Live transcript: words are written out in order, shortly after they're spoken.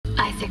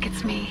like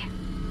it's me.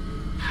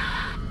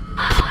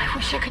 I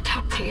wish I could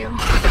talk to you.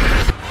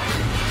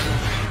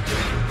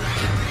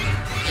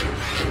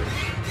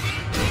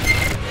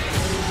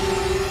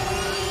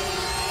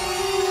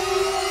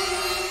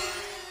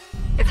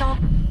 It's all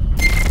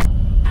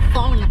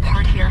falling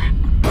apart here.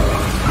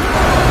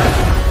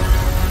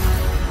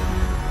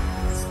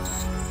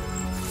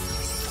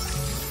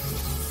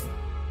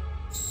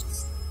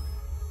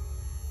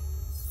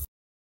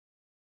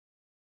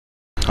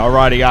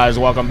 Alrighty guys,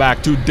 welcome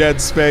back to Dead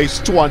Space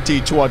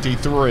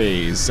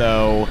 2023.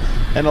 So,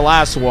 in the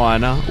last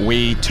one,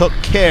 we took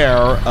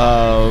care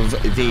of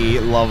the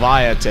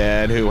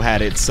Leviathan who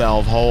had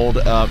itself holed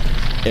up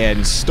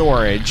in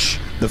storage,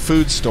 the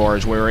food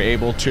storage. We were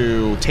able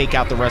to take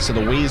out the rest of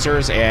the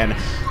Weezers and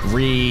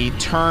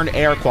return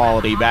air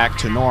quality back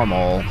to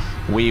normal.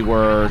 We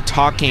were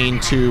talking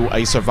to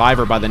a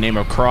survivor by the name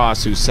of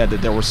Cross who said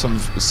that there were some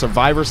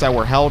survivors that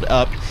were held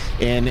up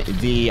in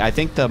the, I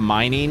think the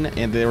mining,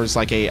 and there was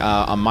like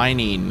a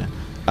mining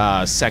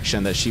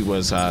section that she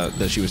was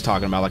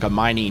talking about, like a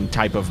mining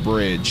type of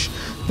bridge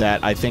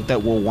that I think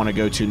that we'll want to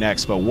go to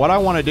next. But what I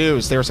want to do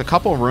is there's a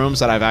couple rooms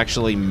that I've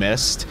actually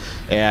missed,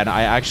 and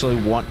I actually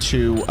want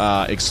to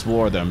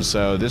explore them.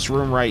 So this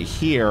room right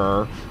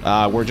here,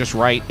 we're just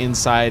right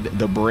inside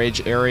the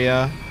bridge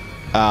area.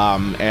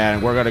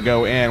 And we're gonna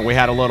go in. We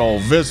had a little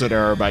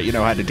visitor, but you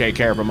know, had to take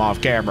care of him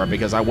off camera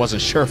because I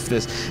wasn't sure if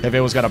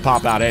it was gonna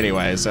pop out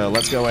anyway. So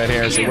let's go in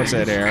here and see what's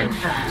in here.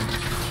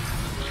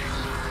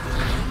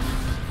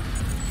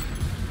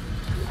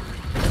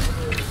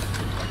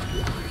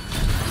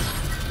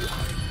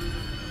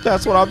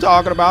 That's what I'm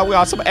talking about. We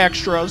got some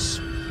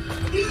extras.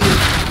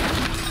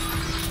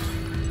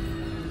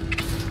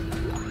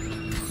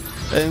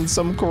 And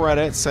some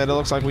credits, and it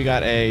looks like we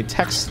got a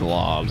text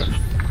log.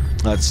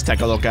 Let's take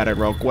a look at it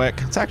real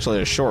quick. It's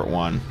actually a short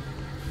one.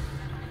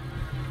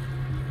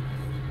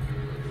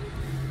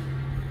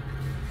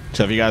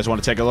 So if you guys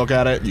want to take a look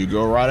at it, you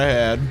go right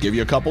ahead. Give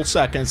you a couple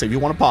seconds if you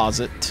want to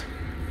pause it.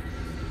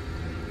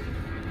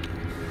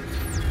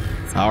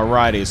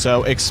 Alrighty,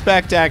 so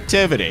expect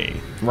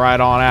activity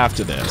right on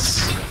after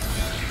this.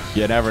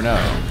 You never know.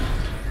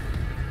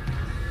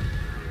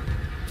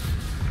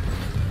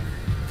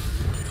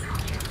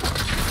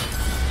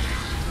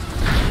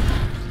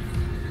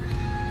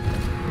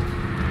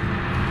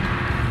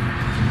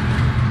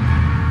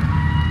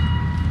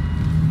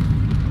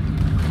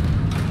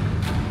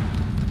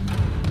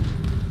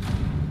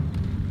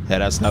 Yeah,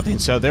 that's nothing.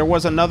 So there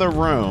was another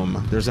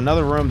room. There's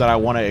another room that I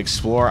want to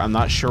explore. I'm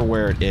not sure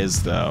where it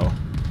is, though.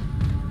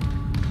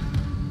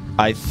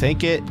 I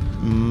think it...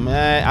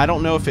 I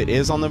don't know if it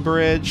is on the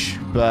bridge,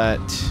 but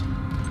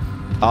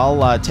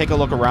I'll take a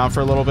look around for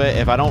a little bit.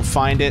 If I don't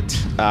find it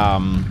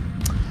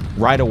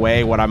right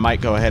away, what I might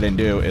go ahead and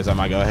do is I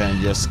might go ahead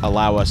and just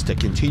allow us to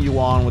continue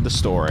on with the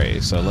story.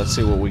 So let's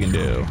see what we can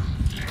do.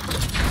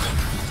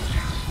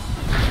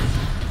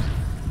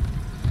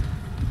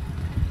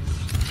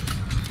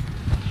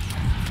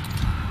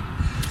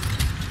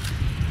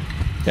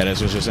 Yeah,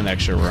 this was just an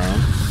extra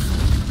room.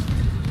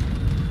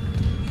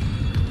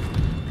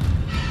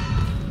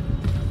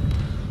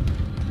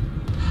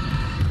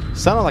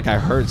 Sounded like I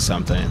heard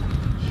something.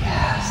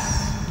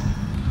 Yes.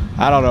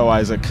 I don't know,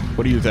 Isaac.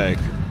 What do you think?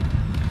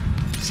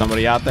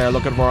 Somebody out there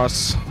looking for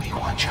us? We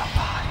want your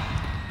body,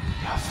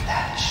 your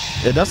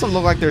flesh. It doesn't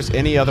look like there's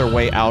any other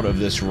way out of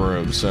this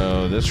room.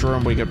 So this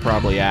room we could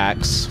probably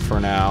axe for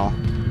now.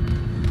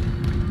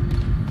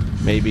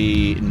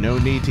 Maybe no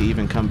need to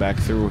even come back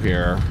through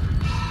here.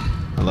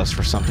 Unless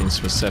for something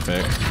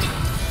specific.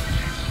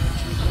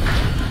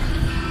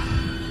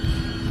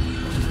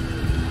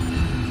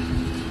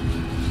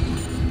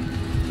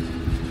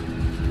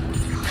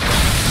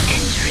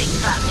 Entering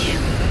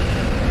vacuum.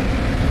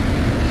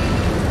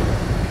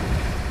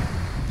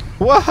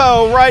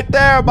 Whoa, right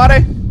there,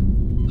 buddy.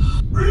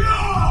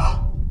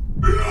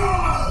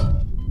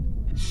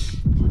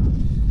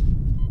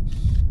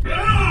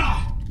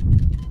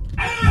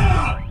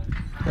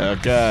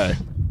 Okay.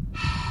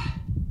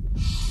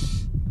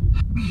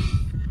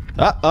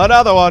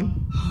 Another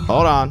one.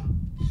 Hold on.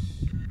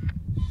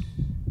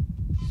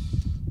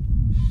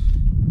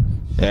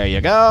 There you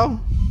go.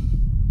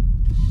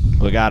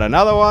 We got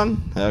another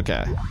one.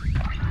 Okay.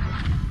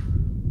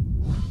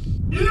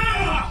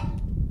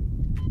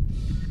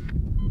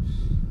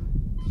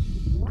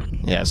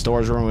 Yeah,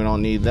 storage room, we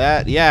don't need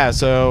that. Yeah,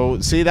 so,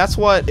 see, that's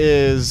what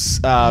is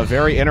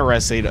very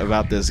interesting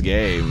about this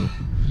game,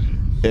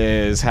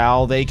 is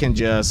how they can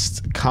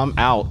just come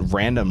out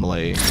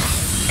randomly.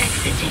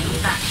 Exiting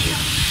vacuum.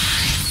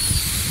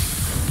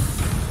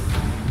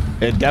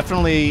 It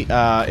definitely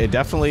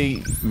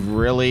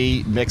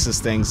really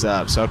mixes things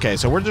up. So, okay,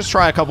 so we're just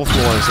trying a couple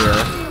floors here.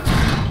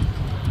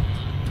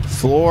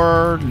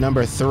 Floor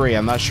number 3.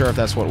 I'm not sure if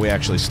that's what we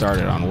actually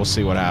started on. We'll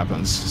see what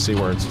happens. See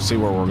where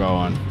we're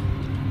going.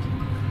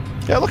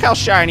 Yeah, look how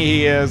shiny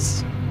he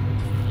is.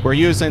 We're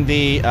using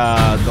the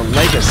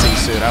legacy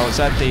suit. I was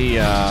at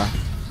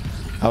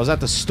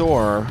the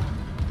store.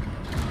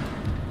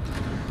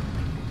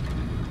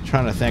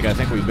 Trying to think. I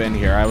think we've been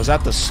here. I was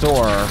at the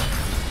store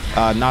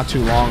not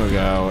too long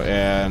ago,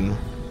 and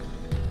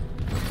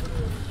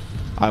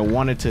I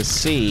wanted to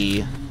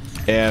see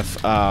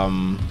if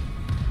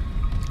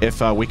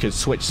we could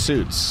switch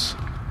suits.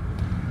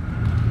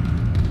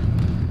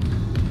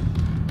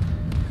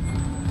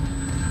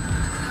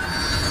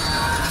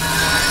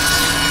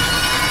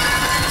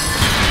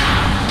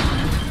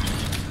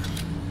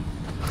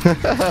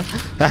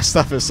 That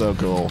stuff is so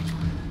cool.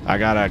 I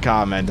gotta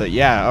comment that,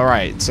 yeah,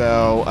 alright,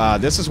 so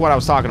this is what I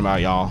was talking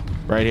about, y'all.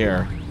 Right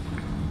here.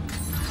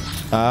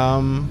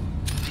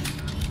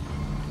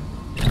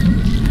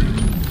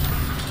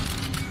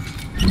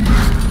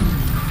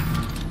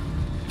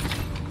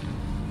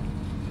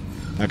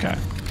 Okay.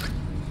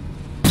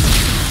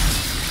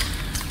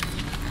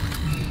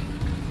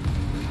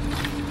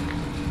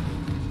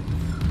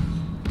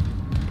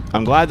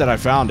 I'm glad that I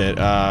found it.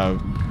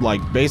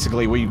 Like,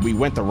 basically, we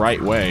went the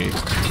right way.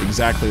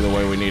 Exactly the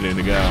way we needed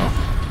to go.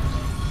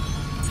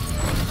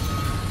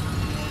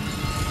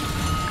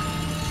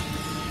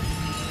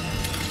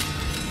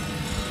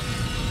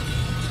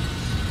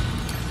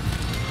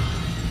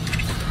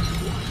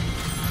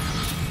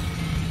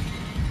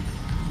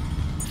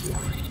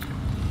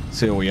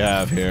 See what we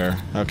have here.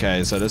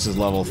 Okay, so this is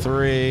level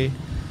 3.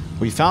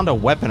 We found a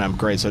weapon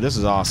upgrade, so this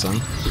is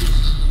awesome.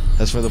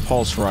 That's for the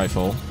pulse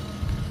rifle.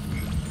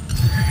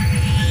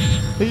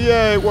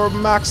 Yay, we're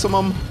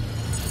maximum.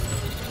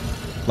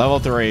 Level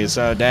 3,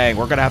 so dang,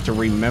 we're gonna have to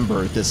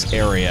remember this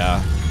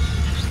area.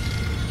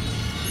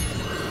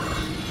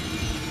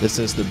 This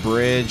is the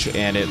bridge,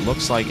 and it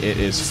looks like it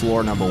is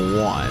floor number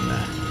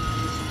 1.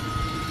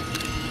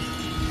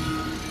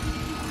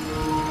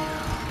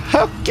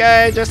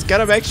 Okay, just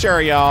gotta make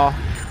sure, y'all.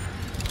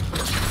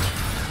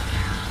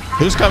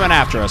 Who's coming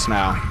after us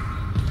now?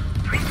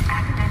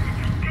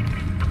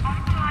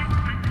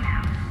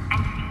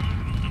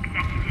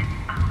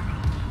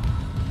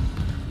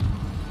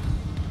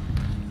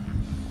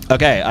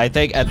 Okay, I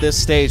think at this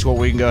stage what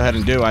we can go ahead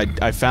and do,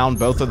 I found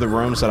both of the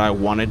rooms that I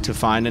wanted to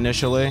find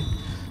initially.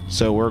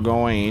 So we're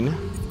going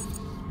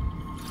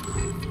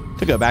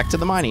to go back to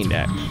the mining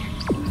deck.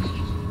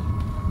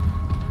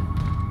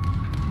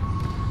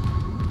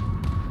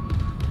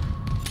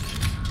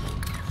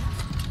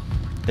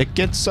 It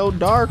gets so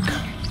dark.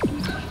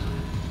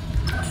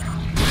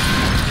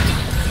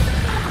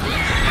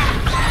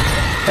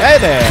 Hey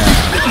there!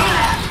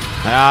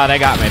 Ah, they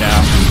got me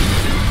now.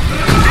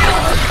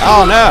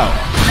 Oh no!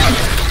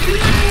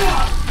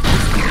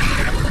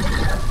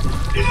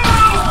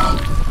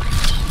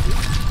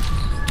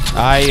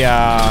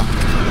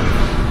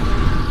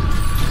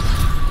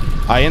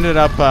 I ended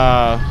up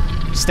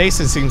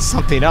stasising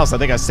something else. I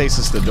think I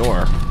stasised the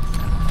door.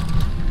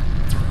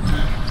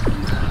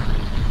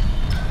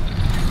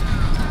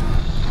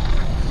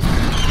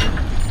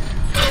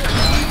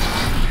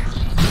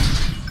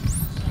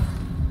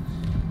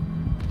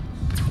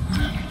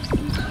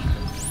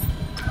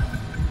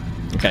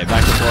 Okay,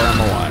 back to floor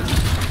number 1.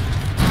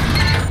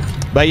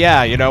 But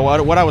yeah, you know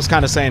what I was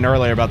kind of saying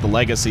earlier about the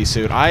legacy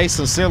suit. I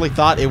sincerely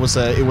thought it was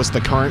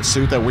the current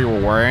suit that we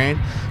were wearing,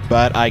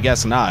 but I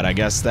guess not. I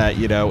guess that,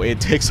 you know, it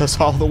takes us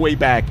all the way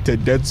back to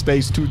Dead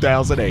Space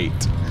 2008.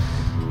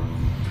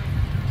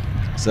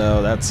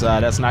 So that's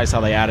nice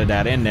how they added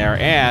that in there,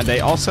 and they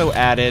also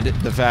added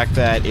the fact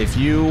that if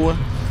you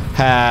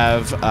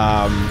have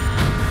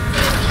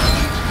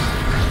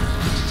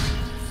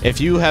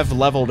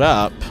leveled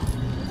up.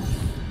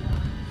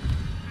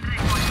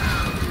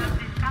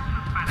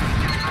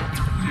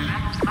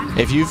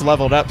 If you've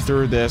leveled up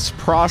through this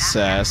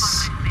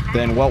process,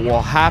 then what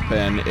will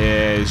happen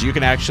is you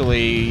can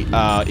actually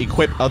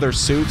equip other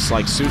suits,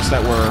 like suits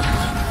that were...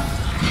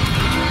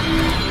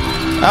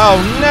 Oh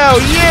no,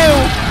 you!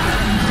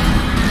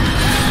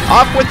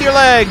 Off with your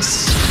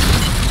legs!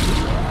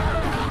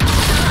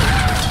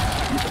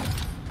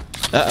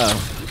 Uh-oh.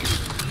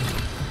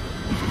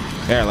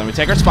 Here, let me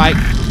take her spike.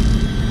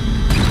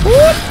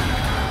 Whoop!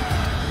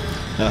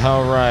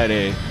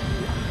 Alrighty.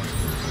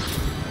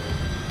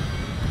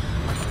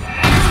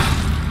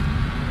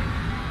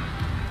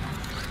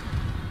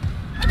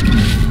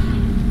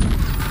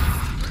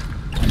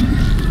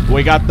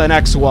 We got the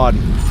next one.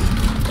 We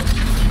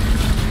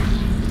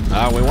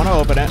want to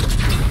open it.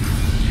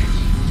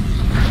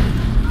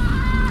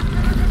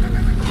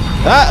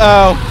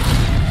 Uh-oh.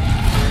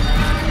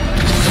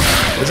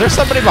 Is there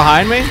somebody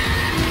behind me?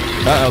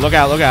 Uh-oh, look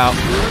out, look out.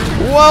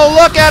 Whoa,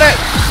 look at it!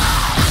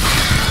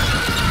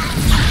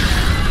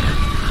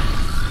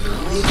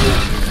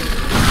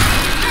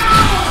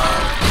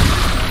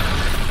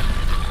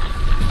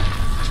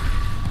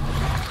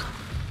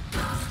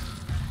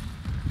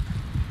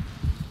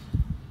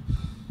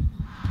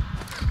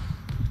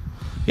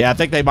 Yeah, I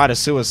think they might have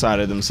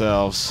suicided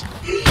themselves.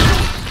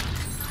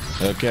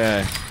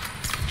 Okay.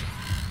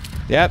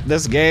 Yep,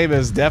 this game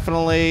is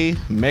definitely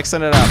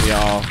mixing it up,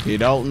 y'all. You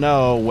don't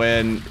know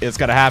when it's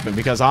gonna happen,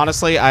 because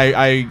honestly,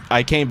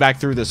 I came back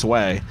through this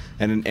way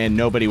and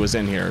nobody was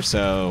in here,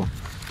 so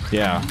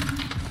yeah.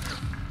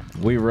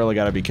 We really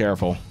gotta be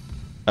careful.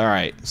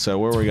 Alright, so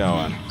where are we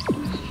going?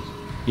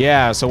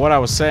 Yeah, so what I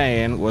was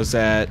saying was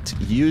that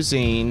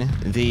using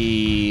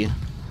the...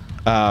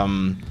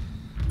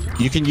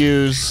 you can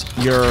use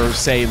your,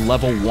 say,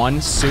 level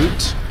 1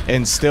 suit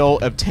and still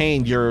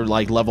obtain your,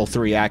 like, level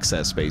 3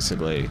 access,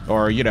 basically.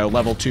 Or, you know,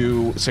 level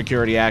 2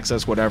 security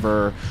access,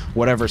 whatever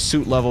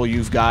suit level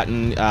you've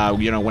gotten,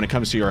 you know, when it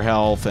comes to your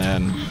health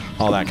and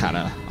all that kind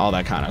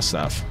of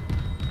stuff.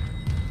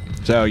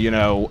 So, you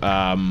know,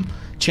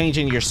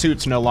 changing your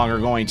suit's no longer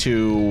going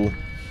to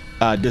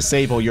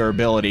disable your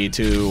ability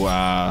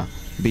to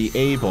be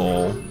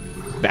able...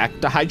 Back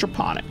to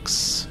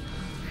hydroponics.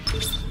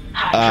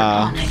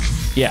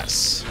 Hydroponics.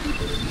 Yes.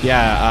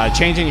 Yeah,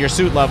 changing your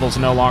suit level's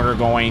no longer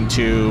going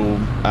to...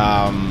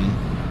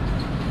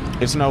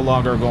 it's no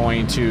longer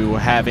going to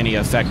have any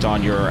effect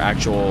on your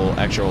actual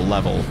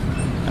level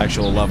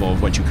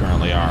of what you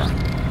currently are.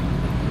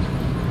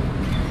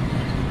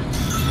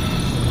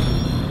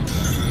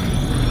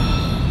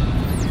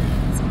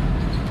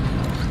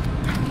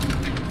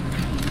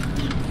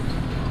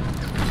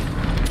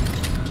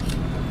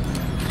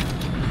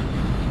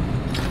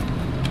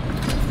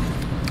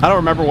 I don't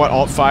remember what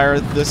alt fire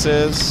this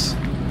is.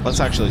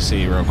 Let's actually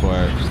see real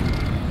quick.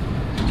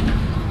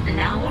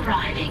 Now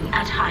arriving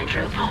at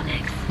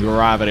hydroponics.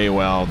 Gravity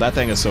well. That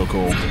thing is so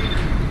cool.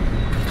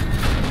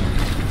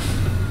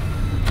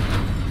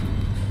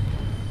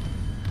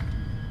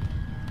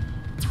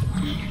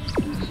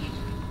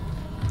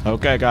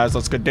 Okay, guys,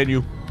 let's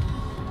continue.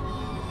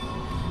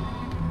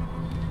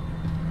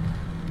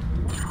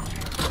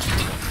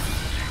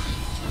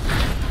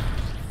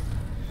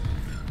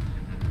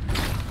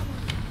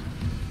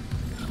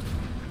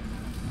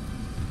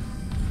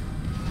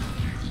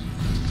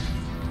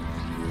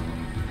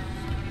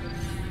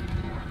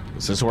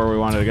 Is this where we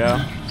wanted to go?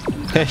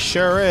 It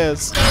sure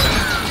is.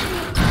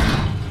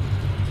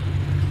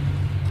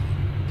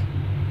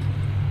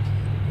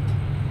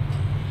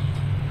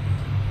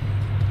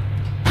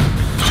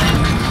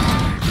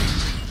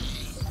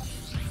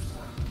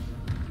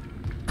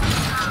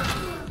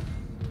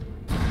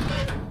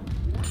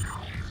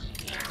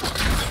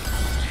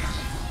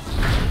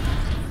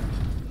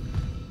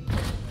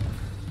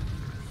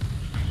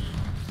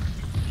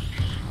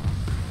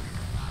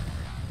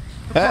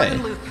 Hey.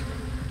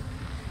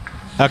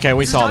 Okay,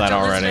 we saw that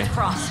already.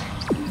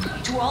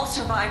 To all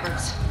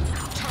survivors,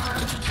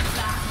 turn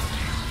back.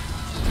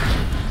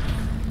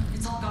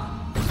 It's all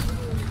gone.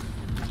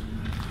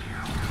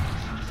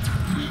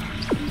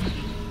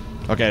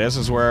 Okay, this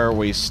is where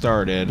we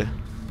started.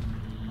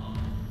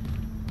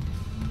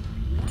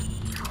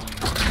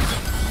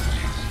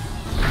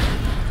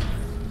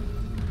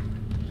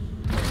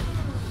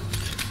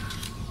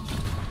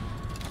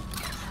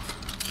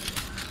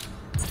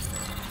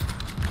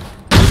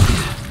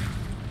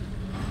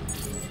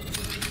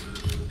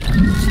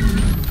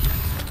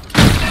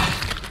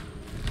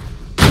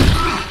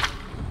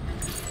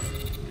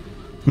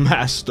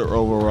 Master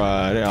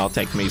override. I'll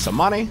take me some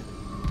money.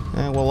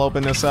 And we'll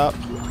open this up.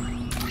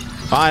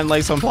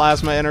 Finally, some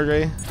plasma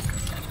energy.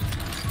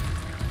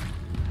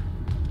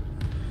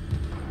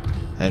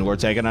 And we're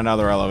taking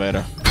another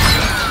elevator.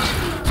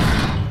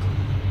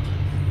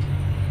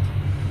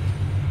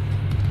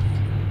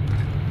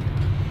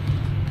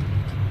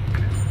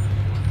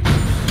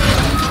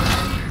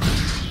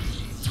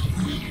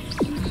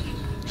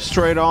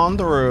 Straight on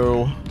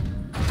through.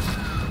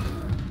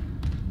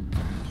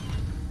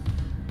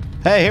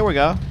 Hey, here we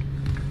go.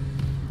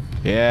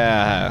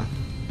 Yeah.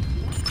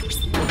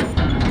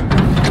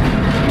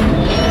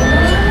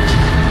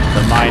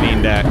 The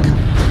mining deck.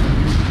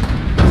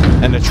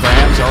 And the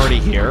tram's already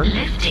here?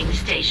 Lifting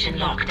station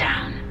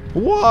lockdown.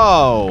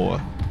 Whoa!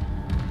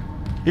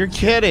 You're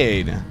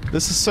kidding.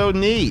 This is so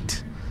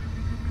neat.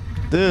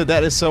 Dude,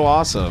 that is so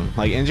awesome.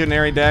 Like,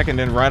 engineering deck and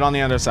then right on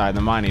the other side, the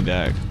mining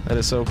deck. That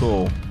is so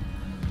cool.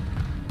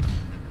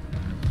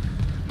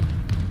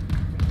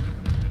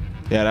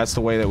 Yeah, that's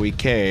the way that we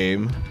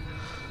came.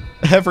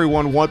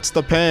 Everyone wants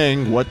the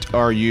ping. What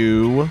are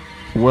you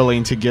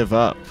willing to give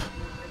up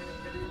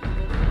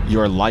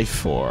your life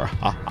for?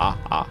 Ha ha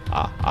ha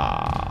ha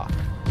ha.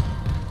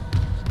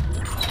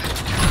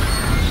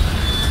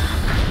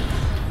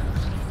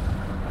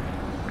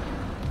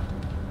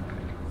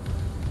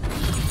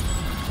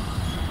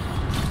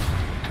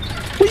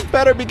 We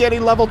better be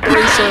getting level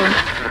 3 soon.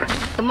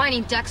 The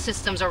mining deck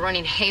systems are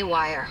running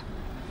haywire.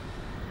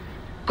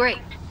 Great.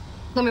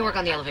 Let me work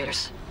on the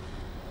elevators.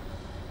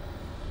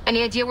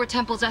 Any idea where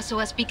Temple's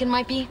SOS Beacon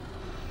might be?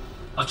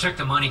 I'll check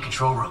the mining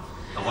control room.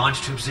 The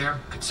launch tubes there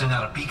could send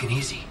out a beacon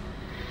easy.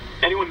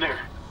 Anyone there?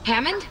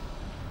 Hammond?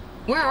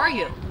 Where are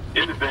you?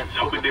 In the vents,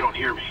 hoping they don't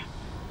hear me.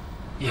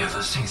 Yeah,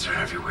 those things are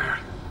everywhere.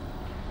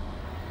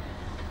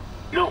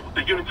 No,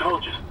 the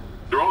unitologists.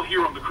 They're all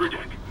here on the crew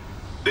deck.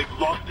 They've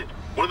lost it.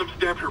 One of them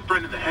stabbed her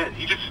friend in the head.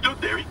 He just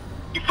stood there.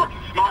 He fucking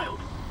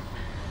smiled.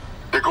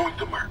 They're going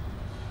somewhere.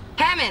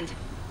 Hammond!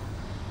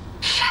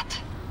 Shit.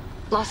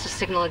 Lost the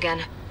signal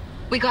again.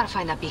 We gotta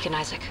find that beacon,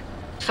 Isaac.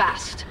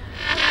 Fast.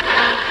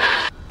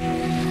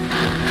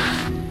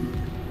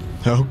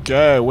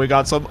 Okay, we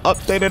got some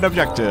updated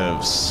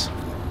objectives.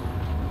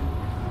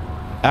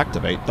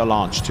 Activate the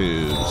launch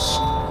tubes.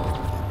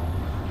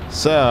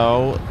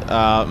 So,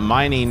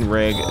 mining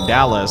rig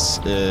Dallas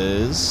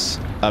is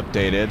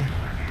updated.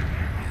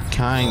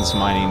 Kyne's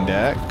mining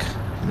deck.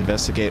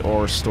 Investigate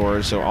ore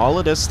storage. So all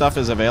of this stuff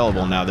is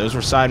available now. Those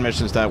were side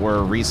missions that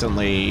were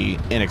recently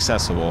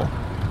inaccessible.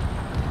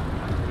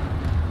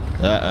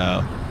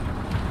 Uh-oh.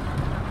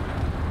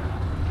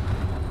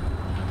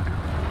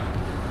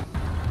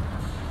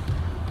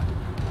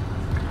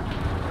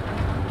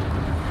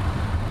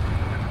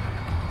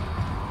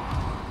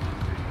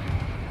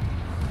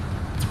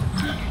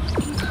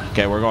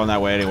 Okay, we're going that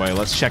way anyway.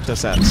 Let's check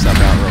this out and stuff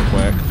out real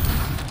quick.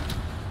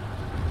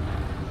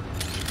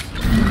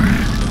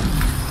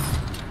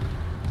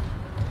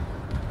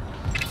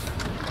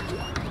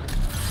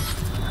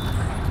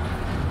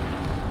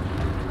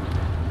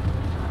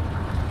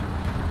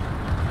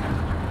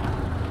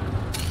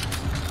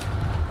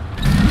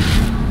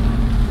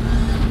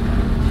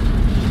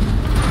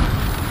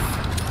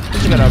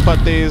 Just gonna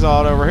put these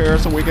all over here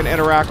so we can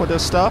interact with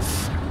this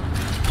stuff.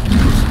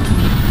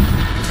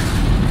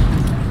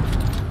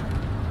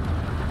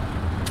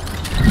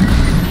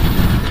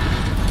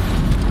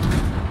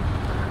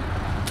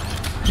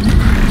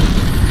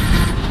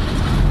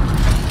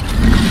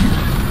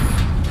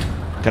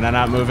 Can I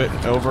not move it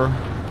over?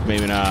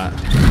 Maybe not.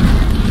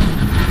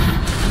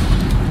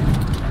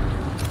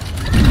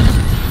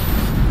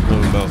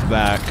 Move them both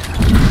back.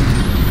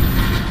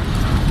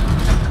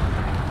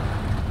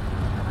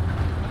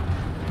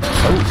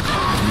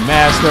 Oh,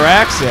 master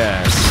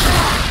access.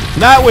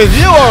 Not with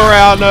you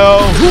around, though.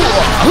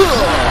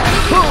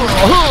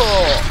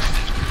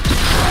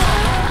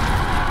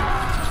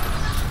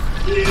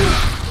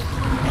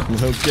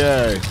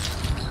 Okay.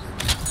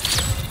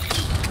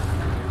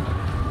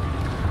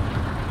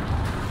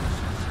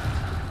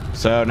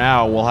 So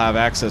now we'll have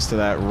access to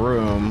that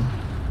room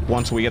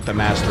once we get the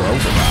master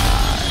override.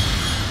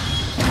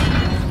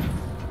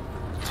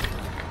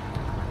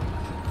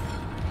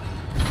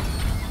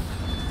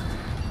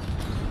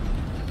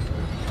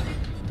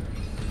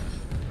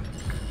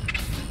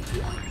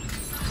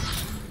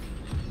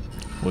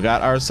 We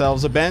got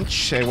ourselves a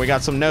bench and we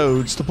got some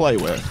nodes to play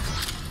with.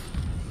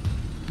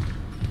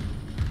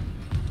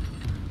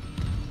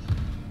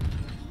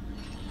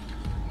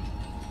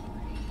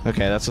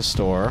 Okay, that's a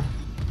store.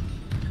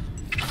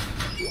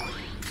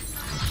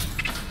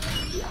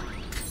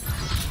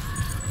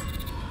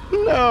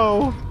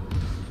 No.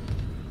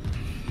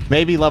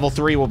 Maybe level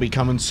 3 will be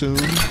coming soon.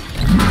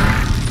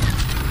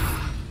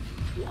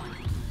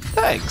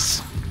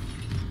 Thanks.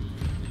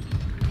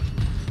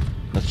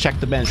 Let's check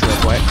the bench real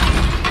quick.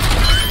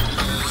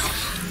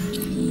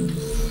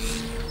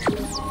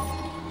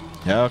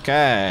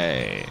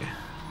 Okay.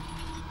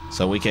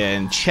 So we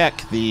can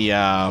check the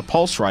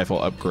pulse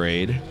rifle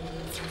upgrade.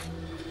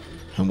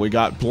 And we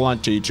got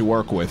plenty to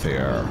work with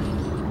here.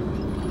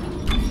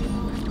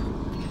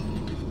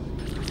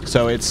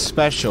 So it's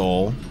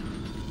special,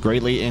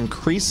 greatly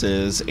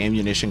increases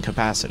ammunition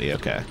capacity.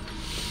 Okay.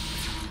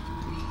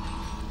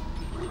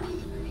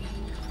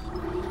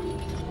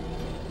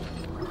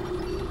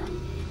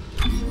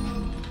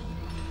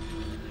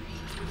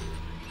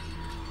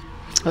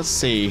 Let's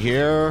see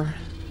here.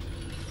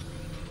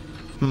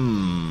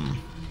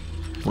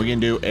 We can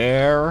do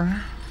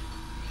air.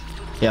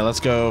 Yeah, let's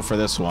go for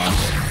this one.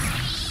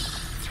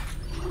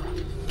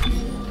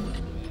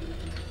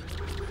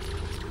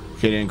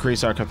 Could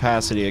increase our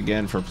capacity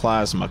again for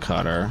plasma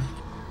cutter.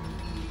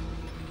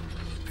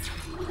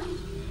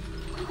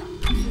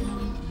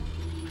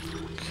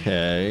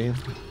 Okay.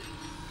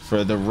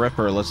 For the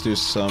Ripper, let's do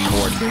some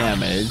more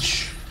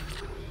damage.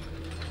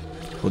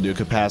 We'll do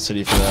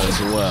capacity for that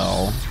as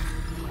well.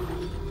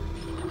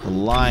 The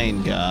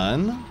line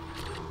gun.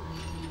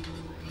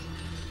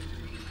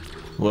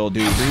 We'll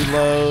do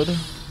reload.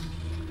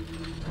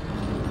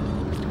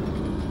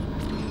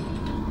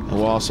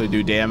 We'll also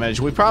do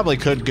damage. We probably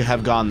could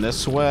have gone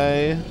this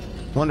way.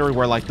 Wondering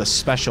where like the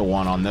special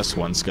one on this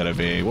one's gonna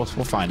be. We'll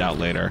find out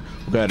later.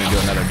 We'll go ahead and do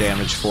another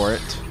damage for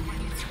it.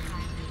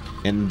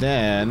 And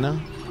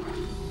then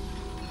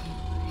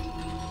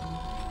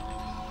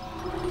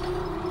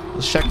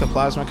let's check the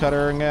plasma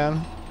cutter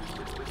again.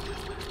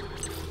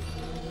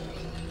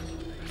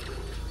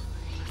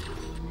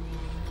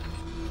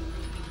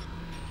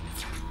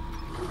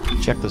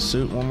 Check the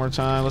suit one more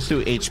time. Let's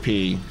do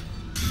HP.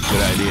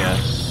 Good idea.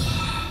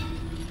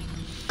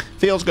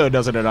 Feels good,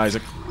 doesn't it,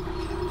 Isaac?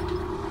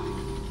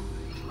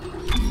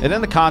 And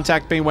then the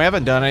contact beam, we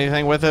haven't done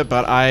anything with it,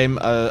 but I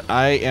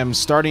am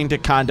starting to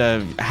kind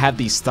of have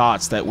these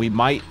thoughts that we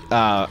might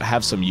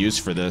have some use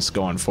for this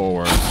going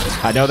forward.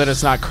 I know that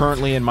it's not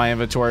currently in my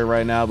inventory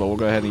right now, but we'll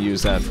go ahead and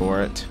use that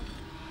for it.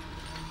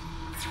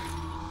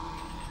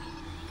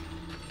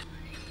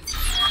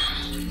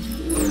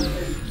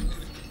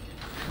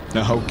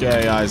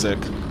 Okay, Isaac.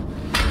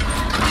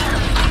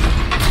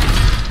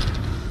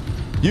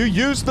 You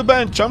used the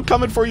bench. I'm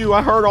coming for you.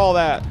 I heard all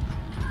that.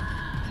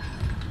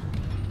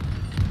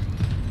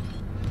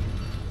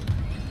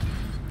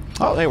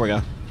 Oh, there we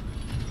go.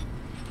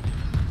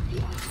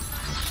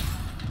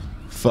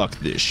 Fuck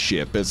this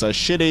ship. It's a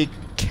shitty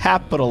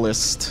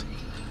capitalist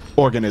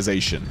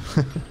organization.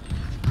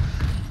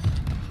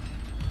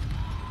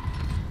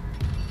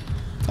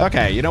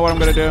 Okay, you know what I'm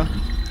gonna do?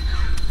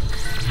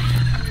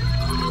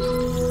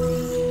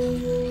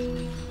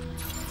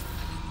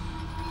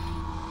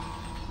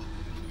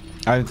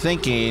 I'm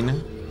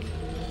thinking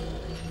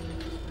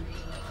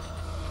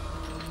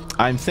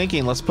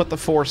let's put the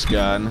force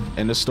gun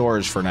into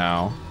storage for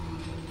now.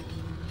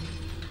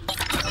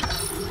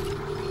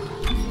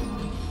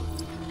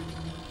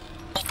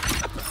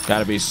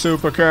 Gotta be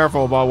super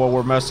careful about what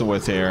we're messing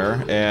with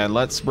here. And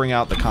let's bring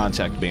out the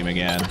contact beam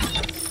again.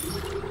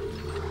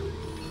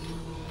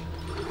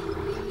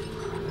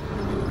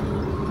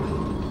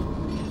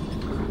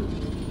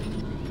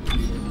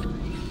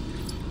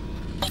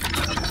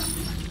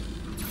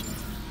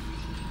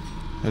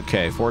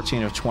 Okay,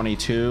 14 of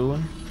 22.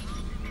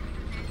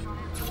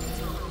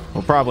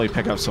 We'll probably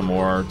pick up some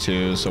more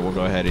too, so we'll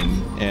go ahead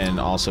and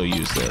also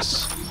use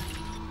this.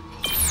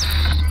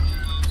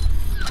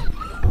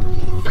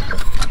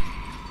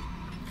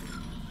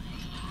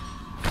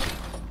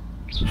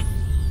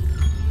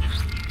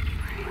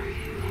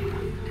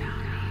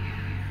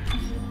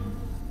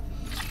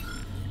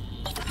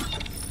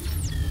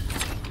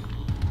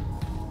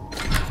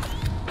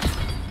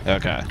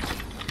 Okay.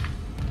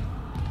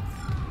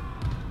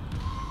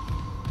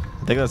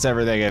 I think that's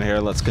everything in here.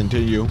 Let's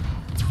continue.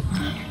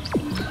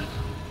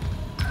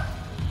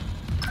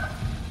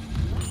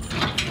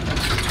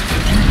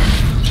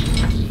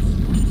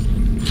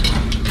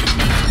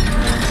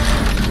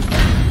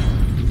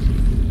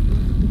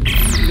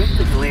 This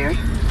is weird.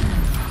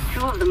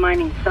 2 of the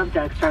mining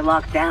subducts are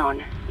locked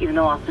down, even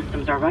though all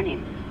systems are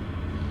running.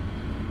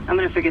 I'm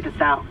gonna figure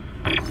this out.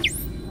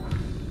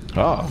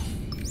 Oh.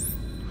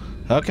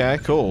 Okay,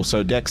 cool.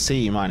 So Deck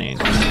C mining.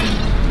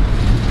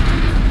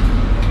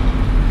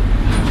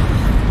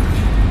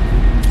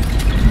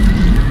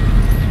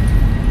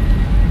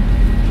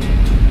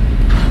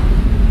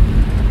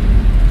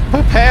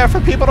 Prepare for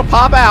people to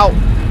pop out.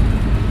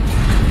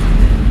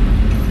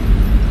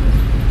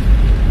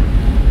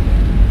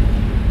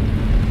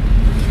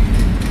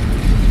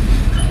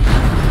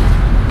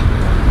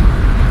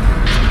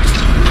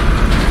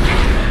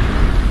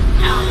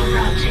 Power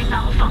routing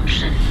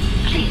malfunction.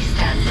 Please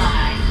stand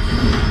by.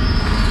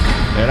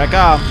 Here I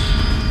come.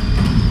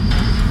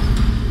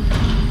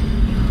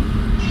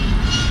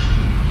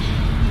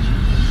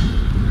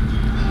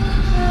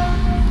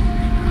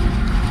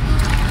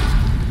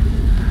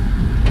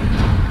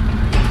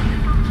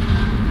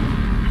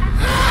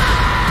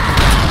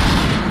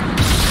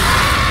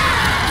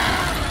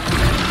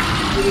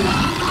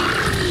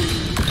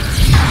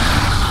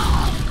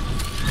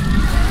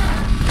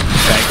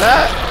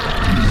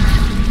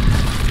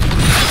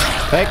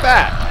 Take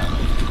that.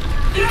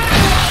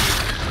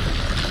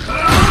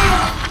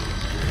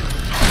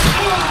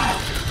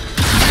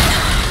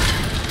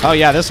 Oh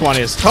yeah, this one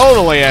is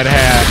totally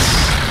enhanced.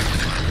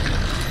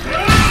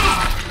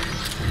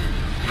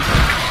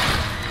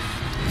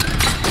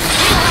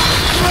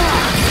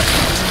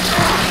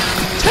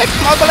 Take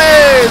my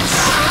blades.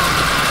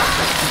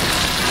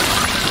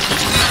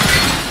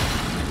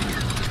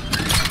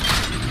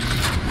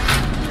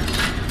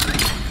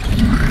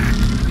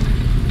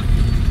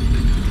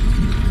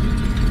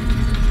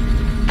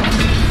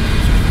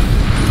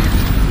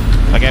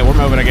 Okay, we're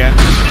moving again.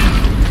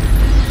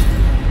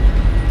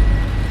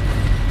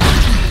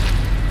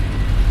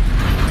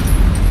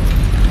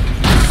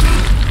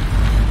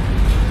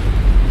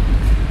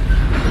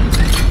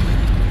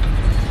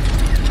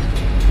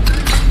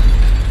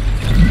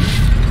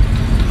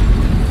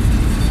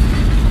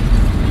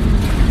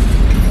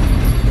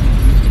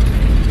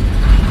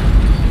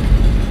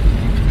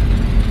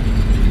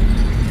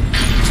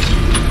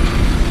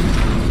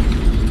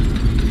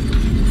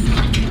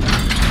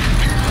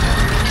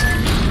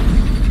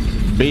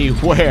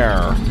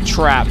 Beware,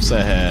 traps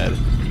ahead.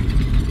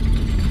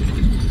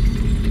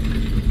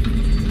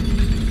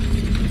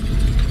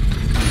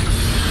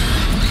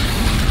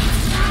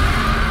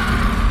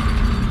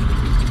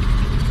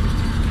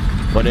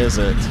 What is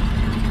it?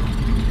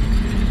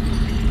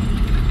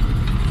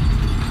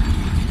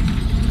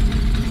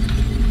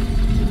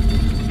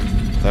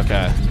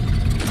 Okay.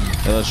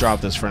 Hey, let's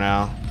drop this for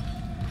now.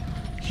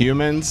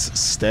 Humans,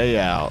 stay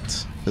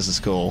out. This is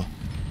cool.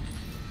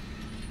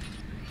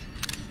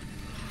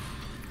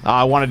 Oh,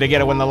 I wanted to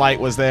get it when the light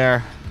was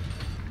there.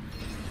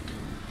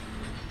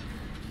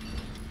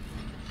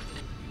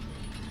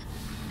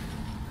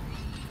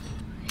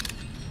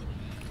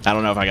 I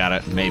don't know if I got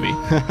it. Maybe.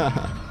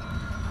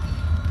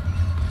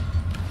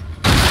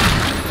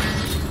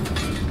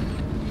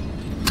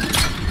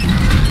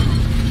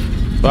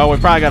 Well, we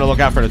probably got to look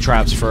out for the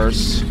traps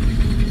first.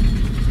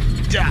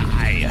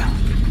 Die.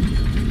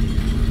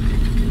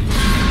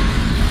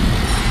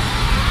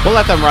 We'll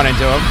let them run into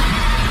them.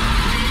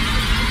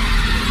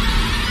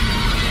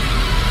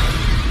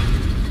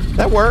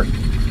 That worked.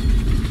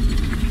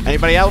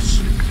 Anybody else?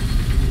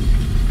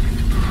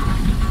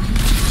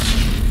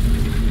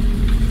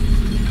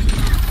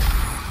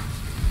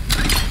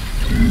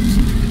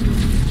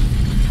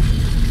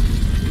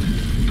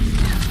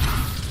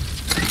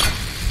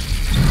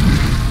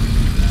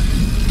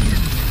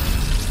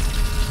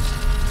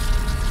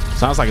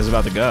 Sounds like it's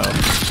about to go.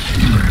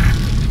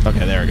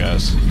 Okay, there it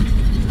goes.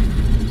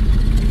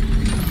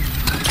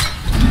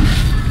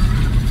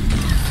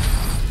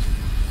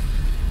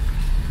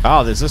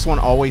 Oh, does this one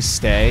always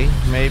stay,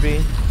 maybe?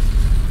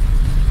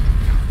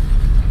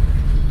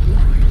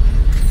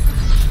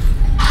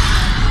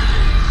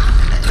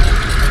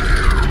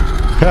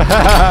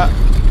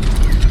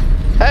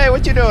 Hey,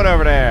 what you doing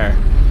over there?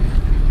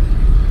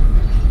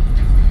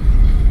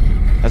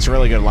 That's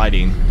really good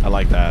lighting. I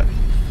like that.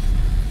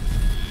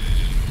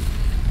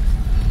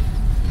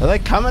 Are they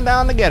coming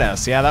down to get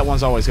us? Yeah, that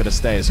one's always going to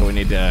stay, so we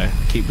need to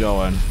keep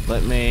going.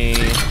 Let me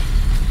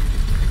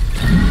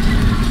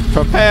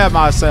prepare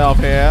myself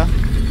here.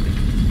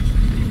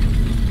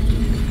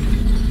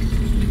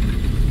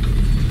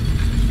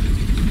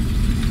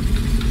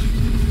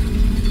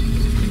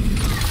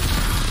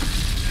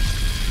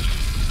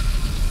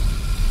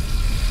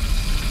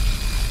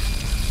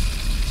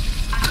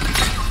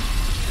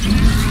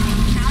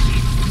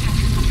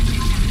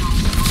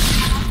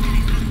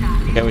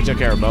 Okay, we took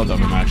care of both of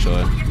them,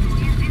 actually.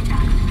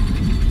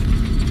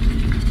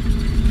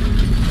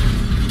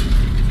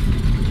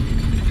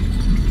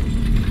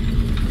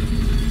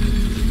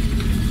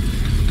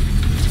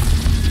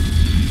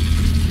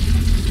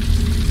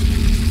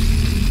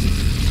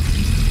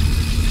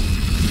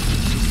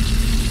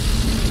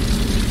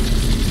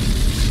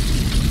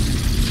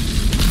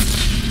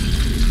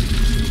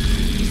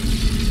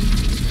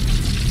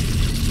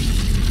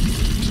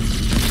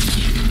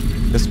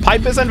 This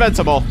pipe is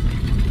invincible.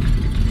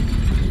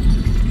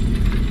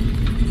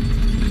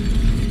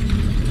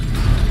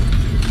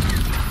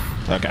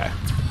 Okay.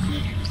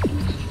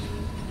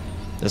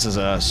 This is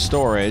a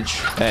storage.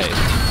 Hey.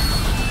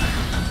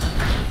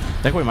 I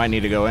think we might need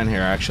to go in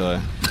here,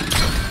 actually.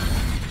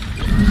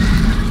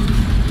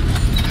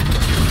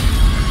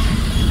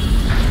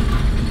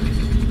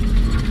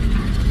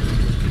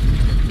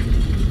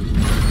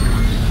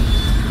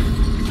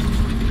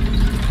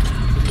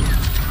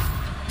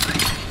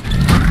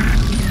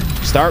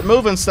 Start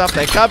moving stuff.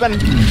 They coming.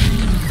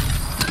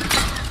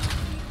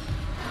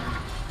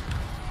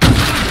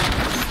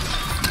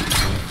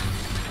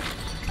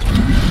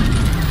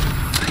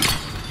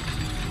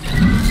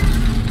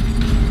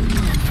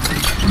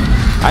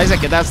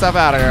 Isaac, get that stuff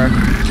out of here.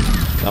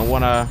 Don't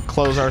want to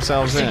close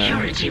ourselves in.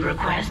 Security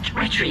request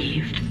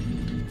retrieved.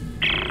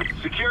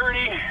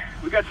 Security,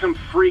 we got some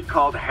freak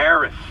called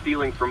Harris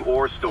stealing from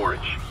ore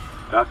storage.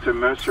 Dr.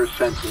 Mercer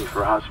sent me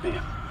for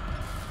osmium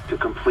to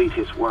complete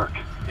his work.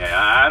 Yeah,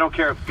 I don't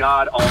care if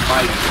God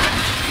Almighty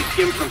you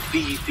skim from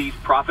CEC's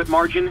profit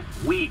margin,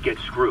 we get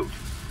screwed.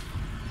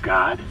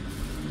 God?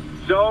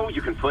 So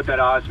you can put that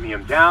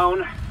osmium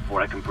down,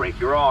 or I can break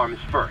your arms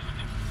first.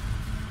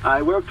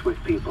 I worked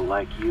with people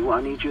like you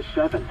on Aegis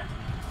 7.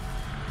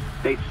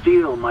 They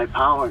steal my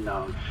power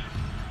nodes.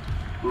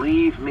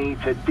 Leave me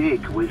to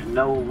dig with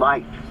no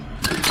light.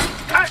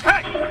 Hey,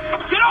 hey!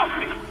 Get off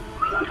me!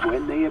 But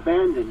when they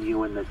abandon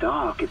you in the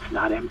dark, it's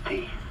not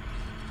empty.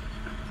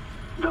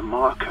 The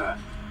marker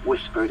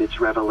whispered its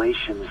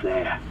revelations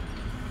there.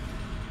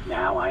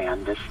 Now I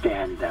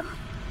understand them.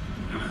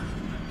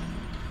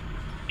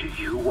 Do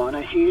you want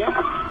to hear?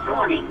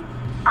 Warning.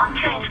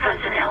 Untrained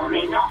personnel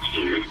may not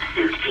use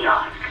suit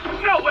kiosks.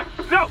 No,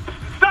 no!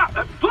 Stop!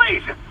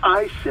 Please!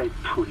 I said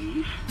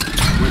please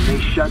when they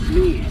shut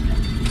me in.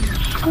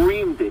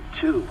 Screamed it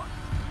too.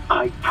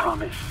 I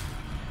promise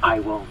I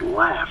won't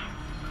laugh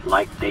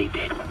like they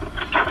did.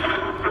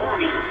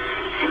 Warning.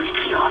 Suit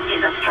kiosk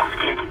is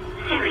obstructed.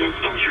 Serious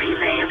injury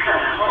may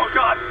occur. Oh,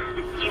 God!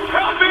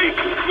 Help me!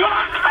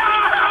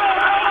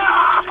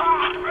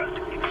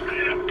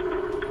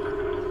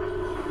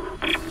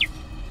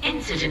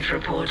 Incident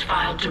report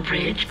filed to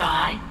Bridge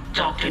by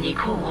Dr.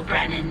 Nicole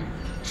Brennan.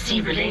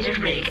 See related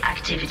rig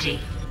activity.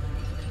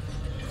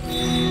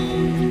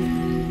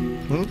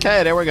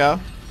 Okay, there we go.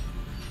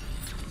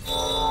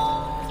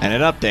 And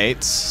it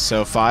updates,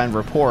 so find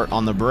report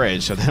on the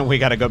bridge. So then we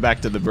got to go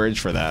back to the bridge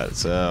for that.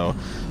 So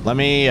let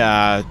me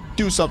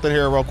do something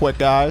here real quick,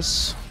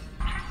 guys.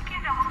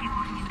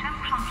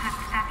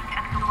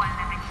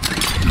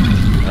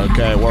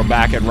 Okay, we're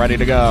back and ready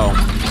to go.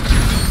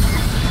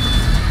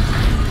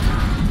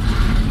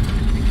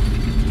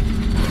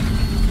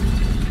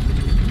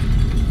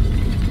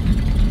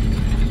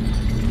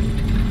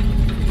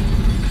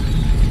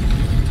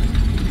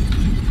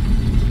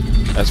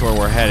 That's where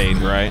we're heading,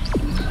 right?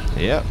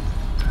 Yep.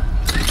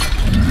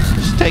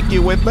 Just take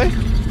you with me.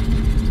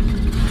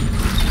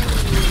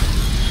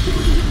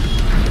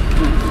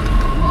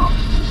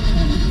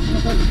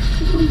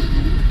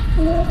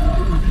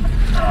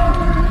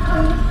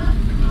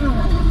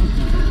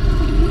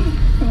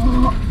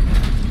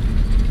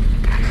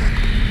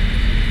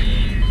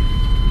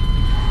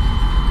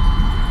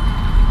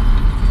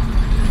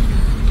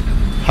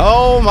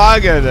 Oh my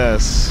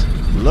goodness.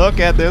 Look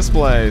at this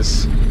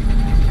place.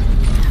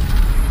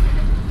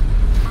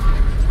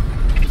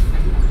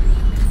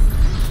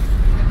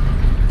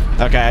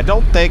 Okay, I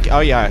don't think...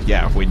 Oh,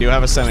 yeah, we do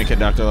have a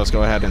semiconductor. Let's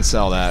go ahead and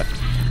sell that.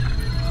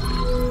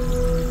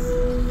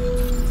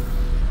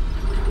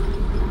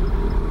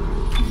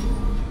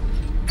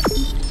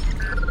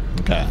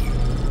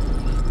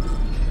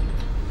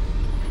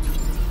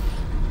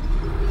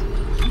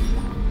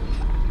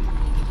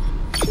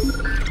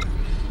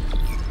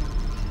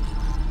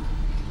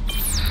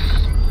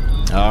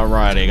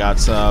 Alrighty, got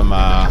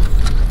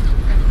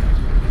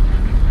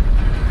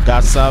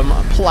some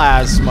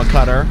plasma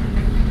cutter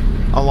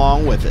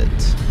along with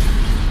it.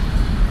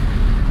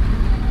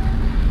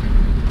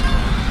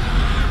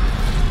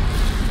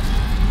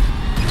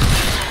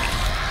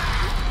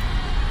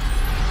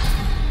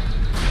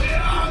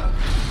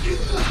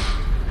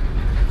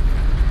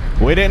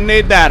 We didn't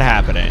need that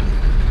happening.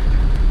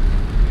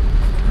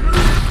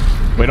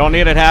 We don't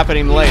need it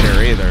happening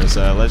later either,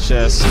 so let's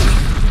just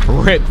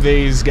rip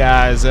these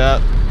guys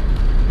up.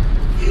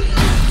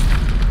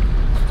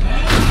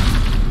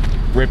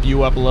 Rip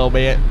you up a little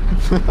bit.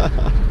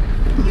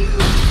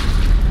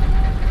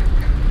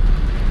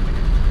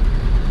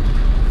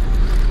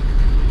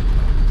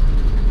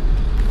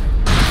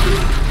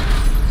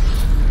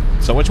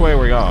 So which way are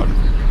we going?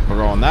 We're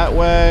going that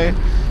way.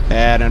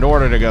 And in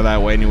order to go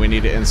that way, we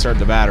need to insert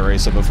the battery.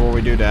 So before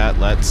we do that,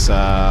 let's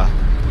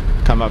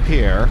come up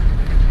here.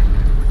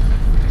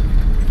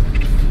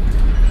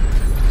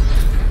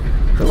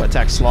 Ooh,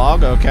 attack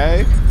slog,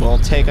 okay. We'll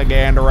take a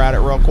gander at it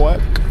real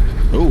quick.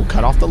 Ooh,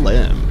 cut off the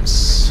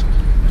limbs.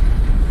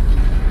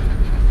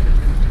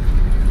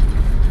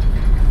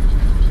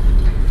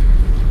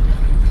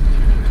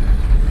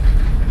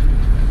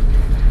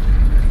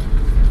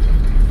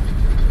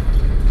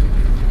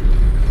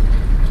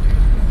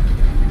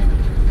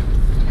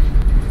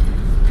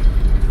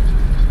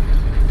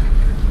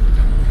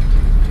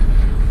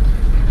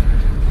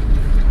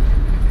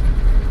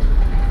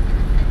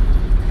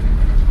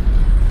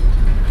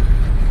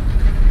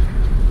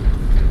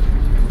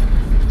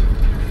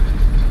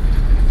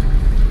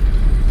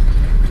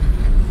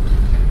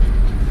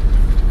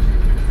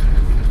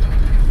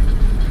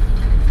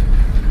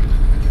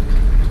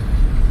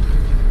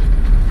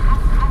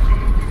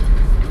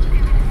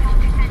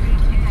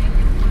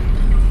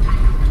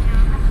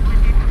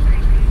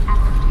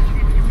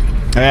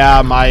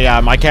 Yeah,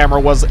 my camera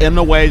was in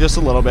the way just a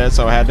little bit,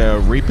 so I had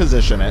to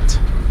reposition it.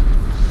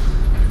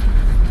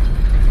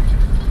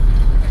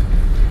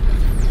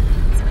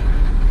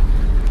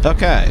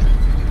 Okay.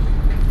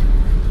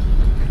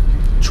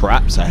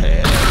 Traps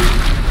ahead.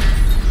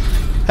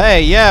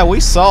 Hey, yeah, we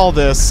saw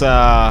this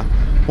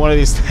one of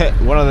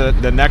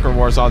the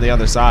necromorphs on the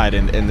other side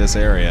in this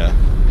area.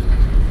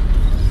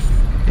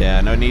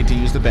 Yeah, no need to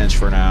use the bench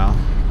for now.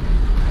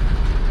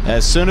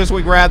 As soon as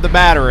we grab the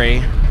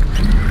battery.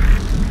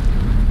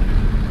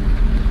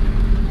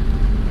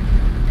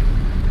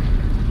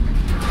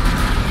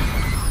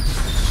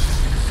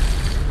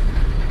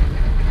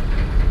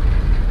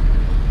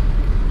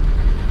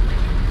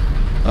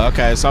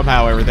 Okay,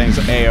 somehow everything's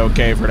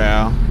A-okay for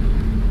now.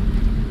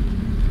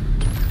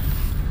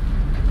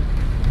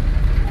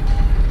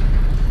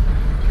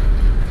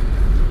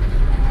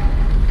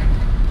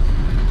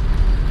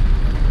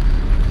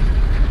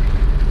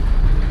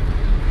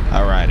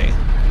 Alrighty.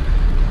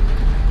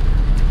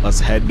 Let's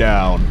head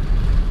down.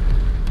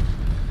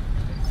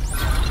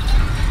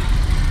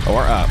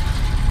 Or up.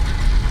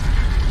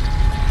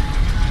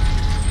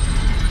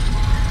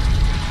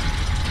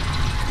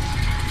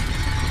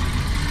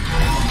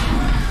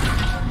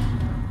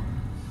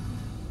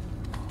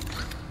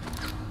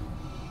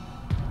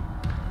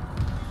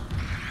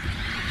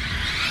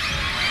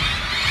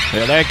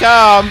 Here they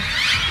come.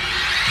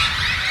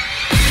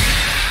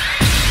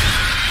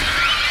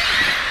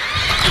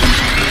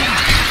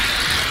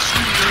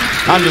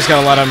 I'm just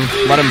gonna let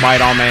him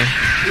bite on me.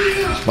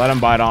 Let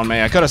him bite on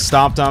me. I could have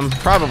stomped him.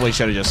 Probably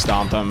should have just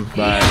stomped him,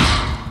 but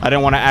I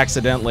didn't want to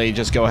accidentally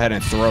just go ahead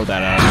and throw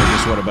that at him. It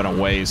just would have been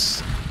a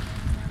waste.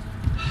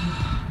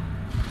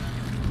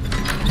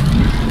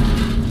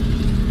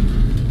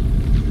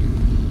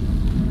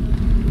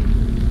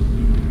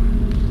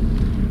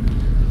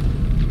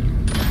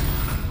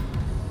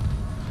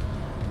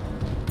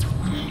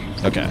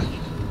 Okay.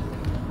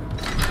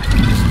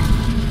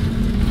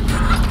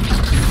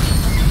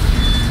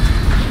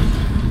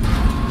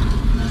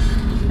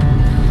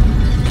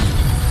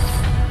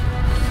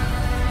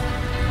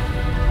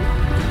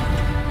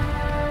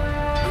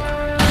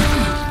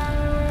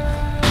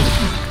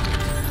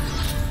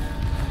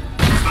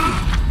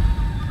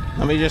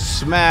 Let me just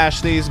smash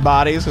these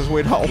bodies because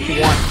we don't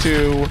want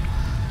to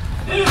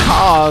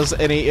cause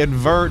any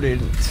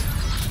inadvertent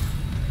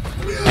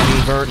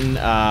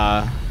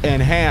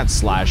enhanced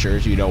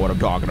slashers. You know what I'm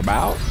talking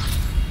about.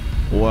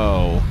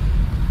 Whoa.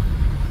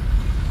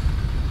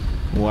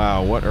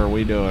 Wow, what are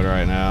we doing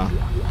right now?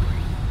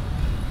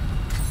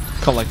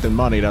 Collecting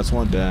money, that's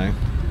one thing.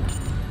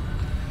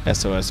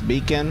 SOS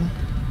Beacon.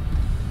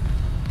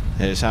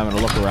 Just having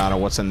a look around at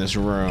what's in this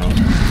room.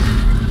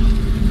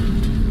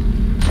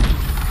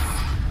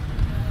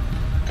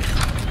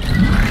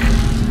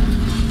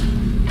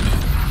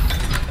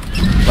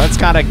 Let's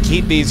kind of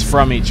keep these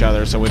from each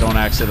other so we don't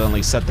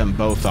accidentally set them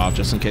both off,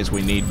 just in case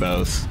we need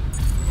both.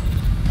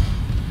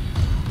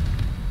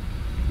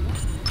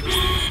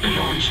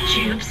 Launch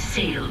tubes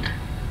sealed.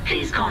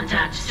 Please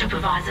contact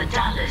Supervisor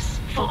Dallas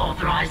for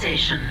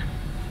authorization.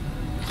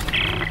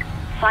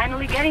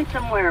 Finally getting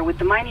somewhere with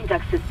the mining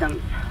duct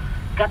systems.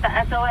 Got the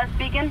SOS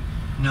beacon?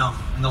 No,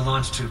 and the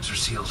launch tubes are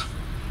sealed.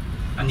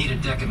 I need a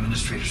deck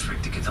administrator's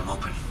rig to get them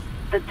open.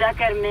 The deck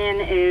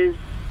admin is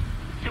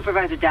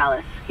Supervisor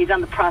Dallas. He's on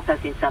the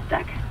processing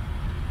subdeck.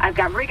 I've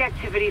got rig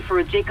activity for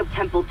a Jacob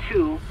Temple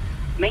 2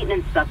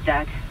 maintenance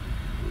subdeck.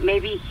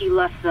 Maybe he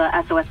left the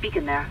SOS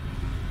Beacon there.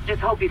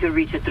 Just hope you can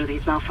reach it through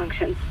these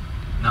malfunctions.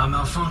 Not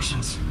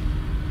malfunctions.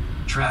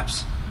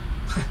 Traps.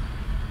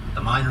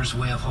 The miner's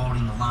way of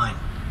holding the line.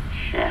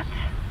 Shit.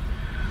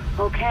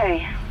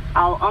 Okay.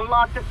 I'll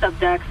unlock the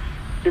subdecks.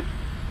 Just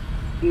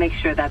make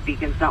sure that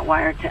beacon's not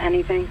wired to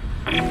anything.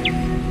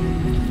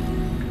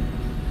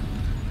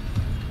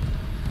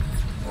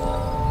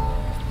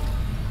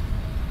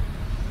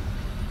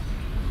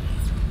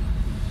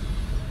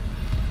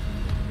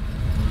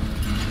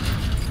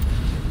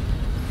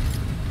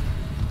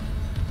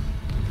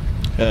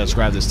 Let's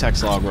grab this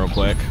text log real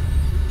quick.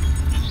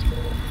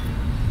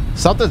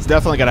 Something's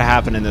definitely going to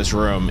happen in this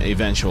room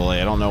eventually.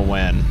 I don't know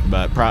when,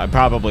 but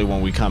probably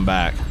when we come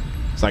back.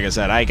 So like I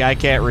said, I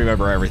can't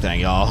remember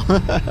everything, y'all.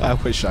 I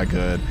wish I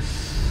could.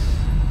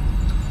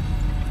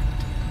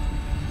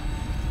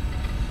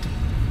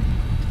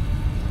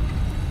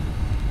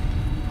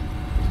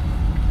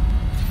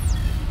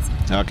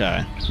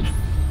 Okay.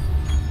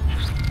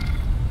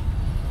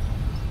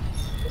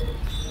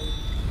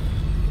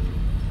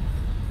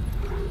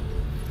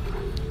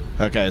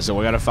 Okay, so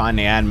we gotta find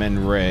the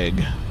admin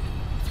rig.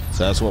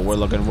 So that's what we're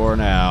looking for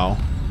now.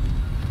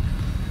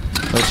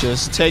 Let's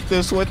just take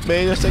this with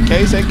me just in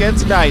case it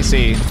gets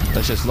dicey.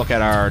 Let's just look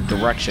at our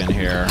direction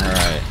here.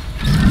 Alright.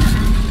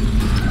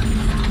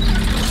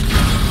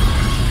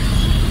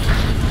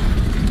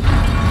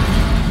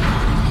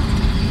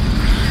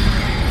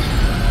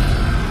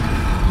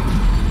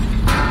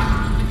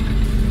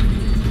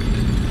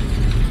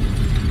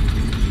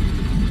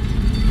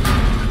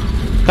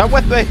 Come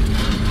with me!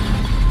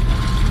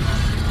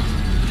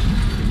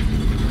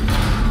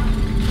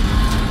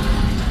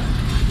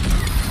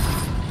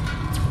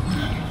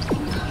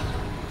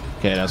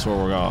 Okay, that's where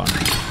we're going.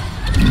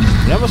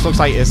 It almost looks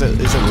like, is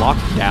it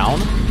locked down?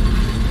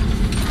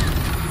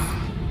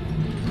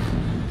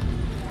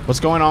 What's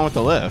going on with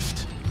the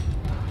lift?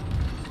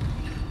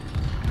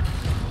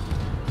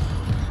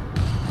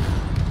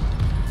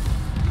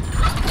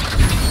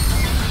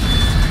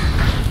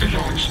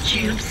 Launch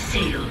tube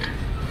sealed.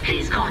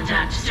 Please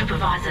contact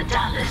Supervisor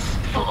Dallas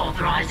for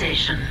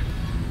authorization.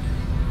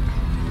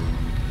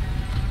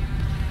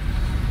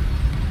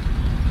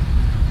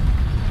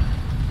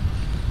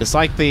 It's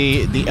like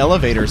the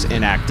elevator's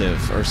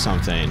inactive or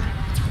something.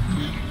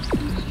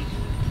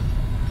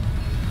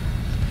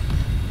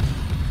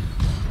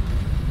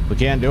 We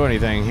can't do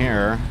anything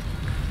here.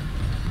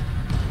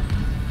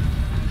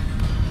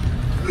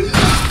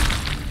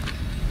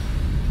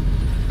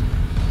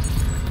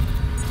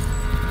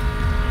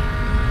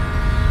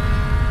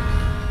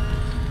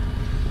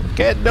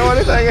 Can't do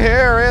anything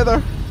here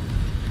either.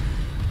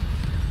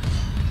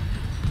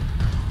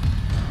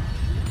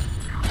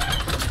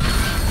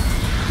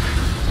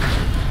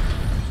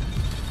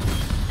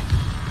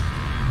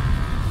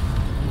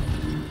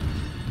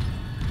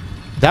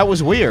 That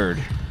was weird.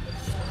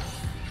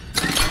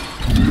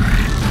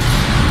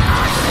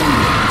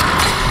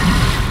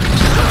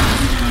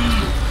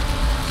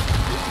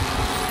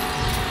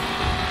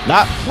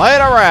 Not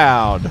playing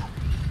around.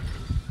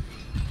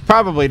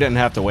 Probably didn't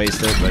have to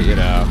waste it, but you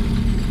know.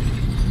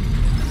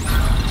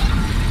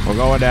 We're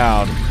going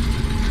down.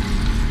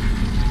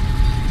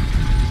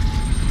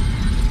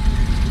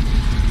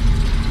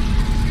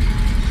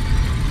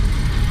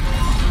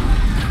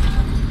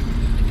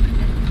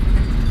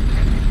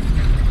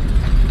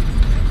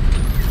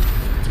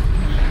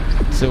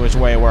 See which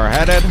way we're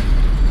headed.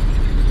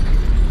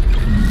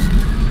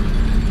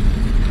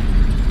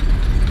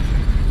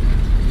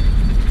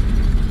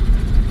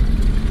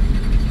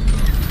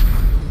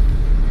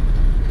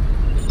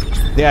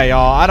 Yeah,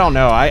 y'all, I don't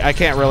know. I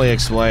can't really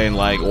explain,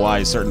 like,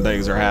 why certain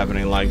things are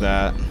happening like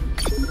that.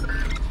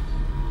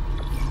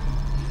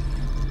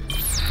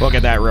 Look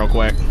at that real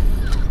quick.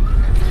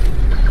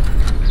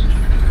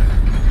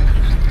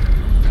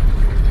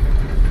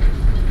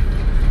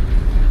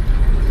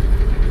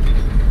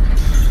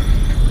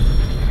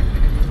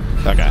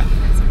 Okay.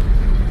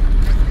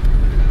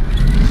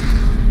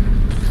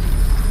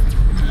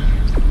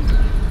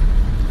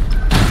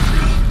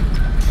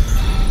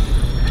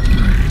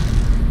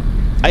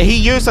 He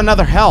used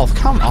another health.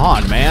 Come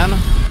on, man.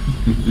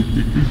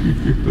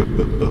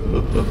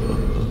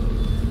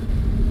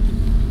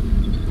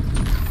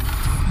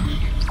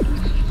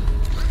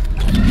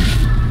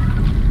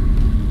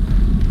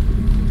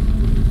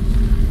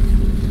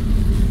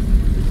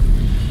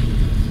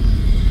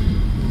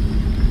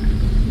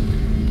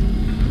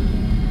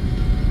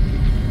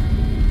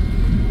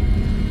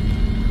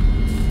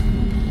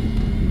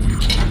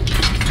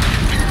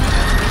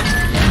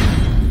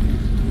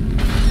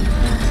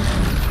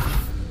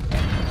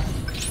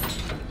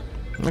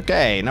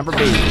 Okay, number B.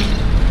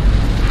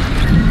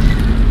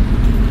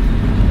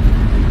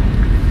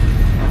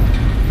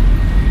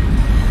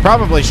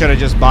 Probably should have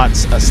just bought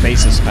a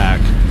stasis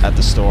pack at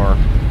the store.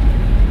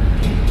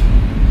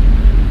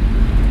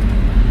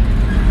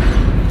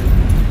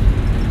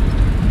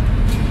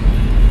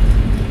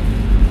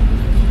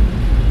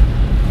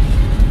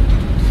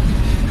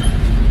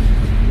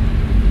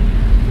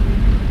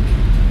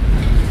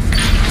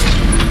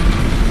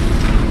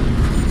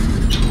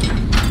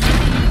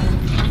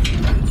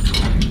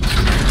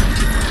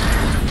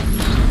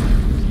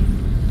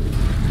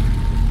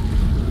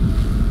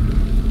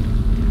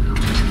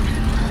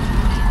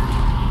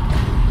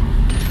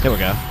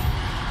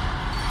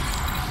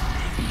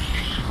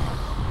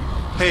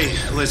 Hey,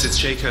 Liz, it's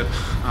Jacob.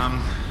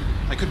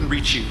 I couldn't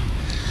reach you.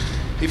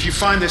 If you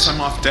find this,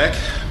 I'm off deck,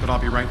 but I'll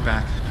be right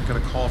back. I got a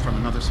call from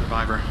another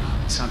survivor.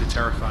 It sounded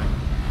terrifying.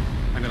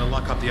 I'm gonna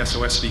lock up the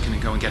SOS Beacon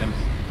and go and get him.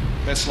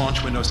 Best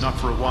launch window's not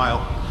for a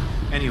while.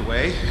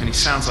 Anyway, and he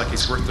sounds like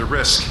he's worth the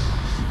risk.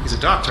 He's a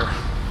doctor.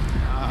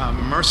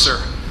 Mercer,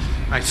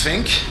 I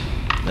think.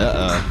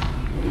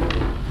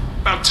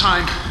 About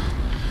time.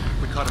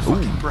 We caught a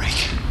fucking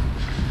break.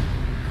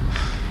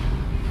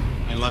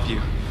 I love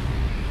you.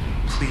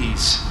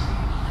 Please,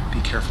 be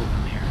careful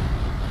in here.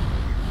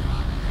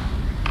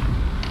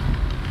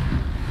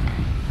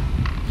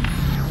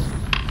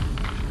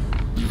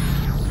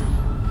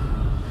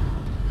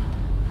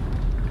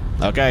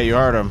 Okay, you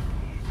heard him.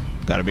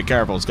 Gotta be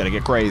careful, it's gonna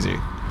get crazy.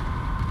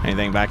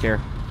 Anything back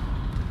here?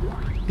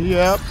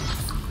 Yep.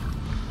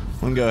 We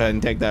can go ahead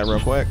and take that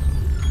real quick.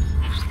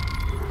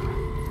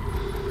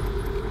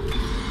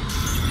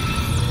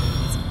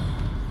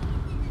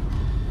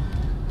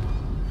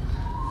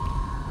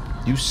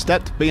 You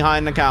stepped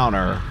behind the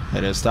counter.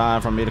 It is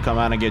time for me to come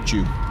out and get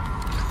you.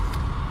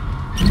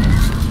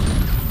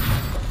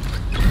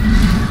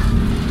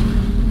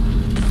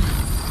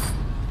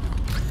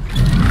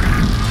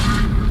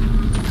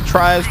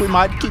 Try as we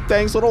might to keep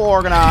things a little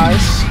organized.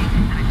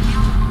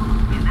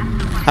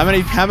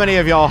 How many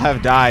of y'all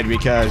have died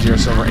because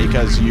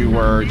you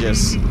were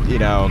just, you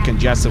know,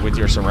 congested with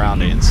your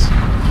surroundings?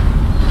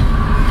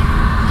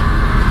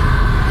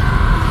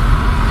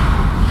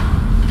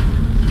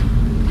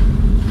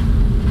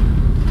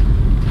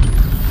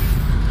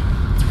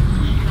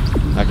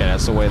 Okay,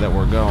 that's the way that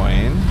we're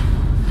going.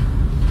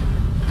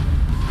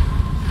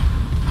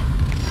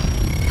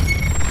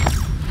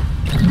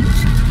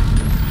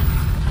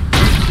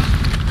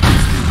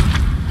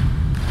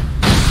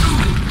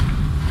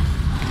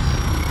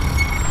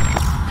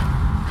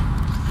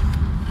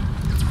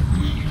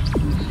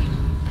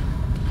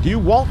 Do you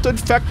want to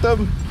infect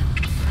them?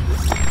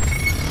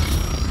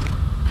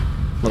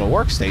 Little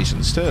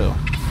workstations too.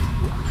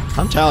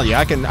 I'm telling you,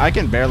 I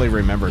can barely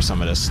remember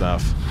some of this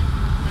stuff.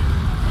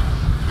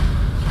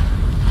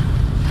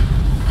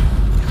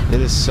 It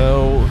is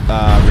so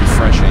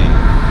refreshing.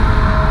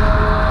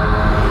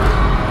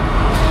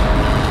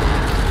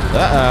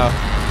 Uh-oh.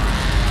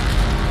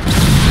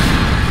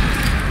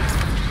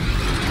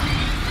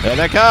 There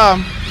they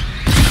come.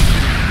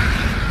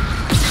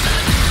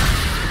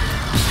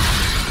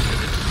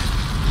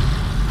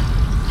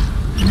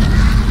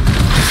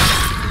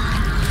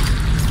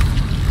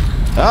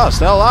 Oh,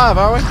 still alive,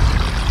 are we?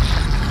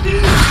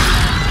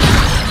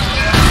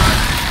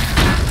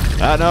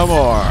 No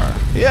more.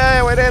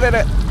 Yay, we did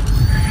it.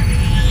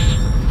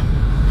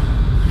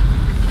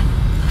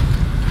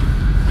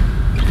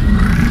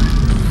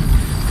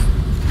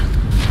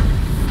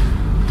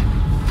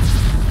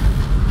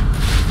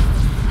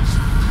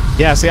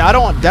 Yeah, see,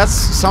 that's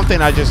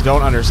something I just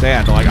don't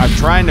understand. Like, I'm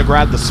trying to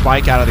grab the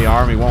spike out of the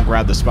arm, he won't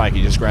grab the spike,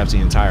 he just grabs the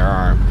entire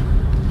arm.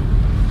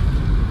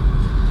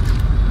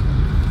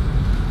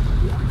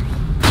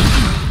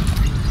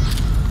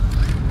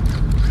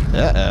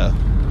 Uh-oh.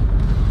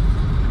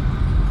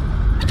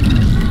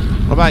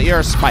 What about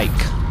your spike?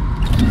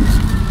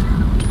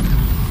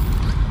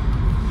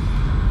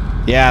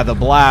 Yeah, the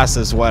blast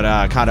is what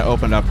kind of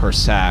opened up her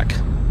sack.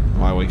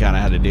 Why we kind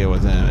of had to deal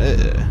with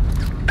him.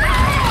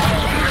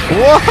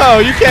 Whoa,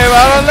 you came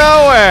out of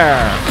nowhere!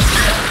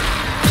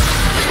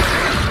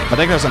 I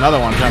think there's another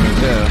one coming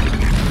too.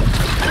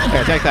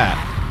 Here, take that.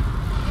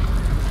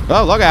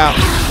 Oh, look out.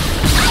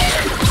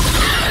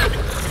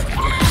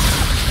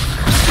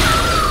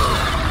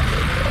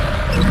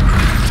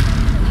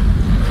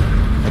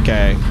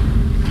 Okay.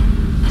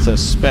 It's a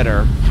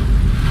spitter.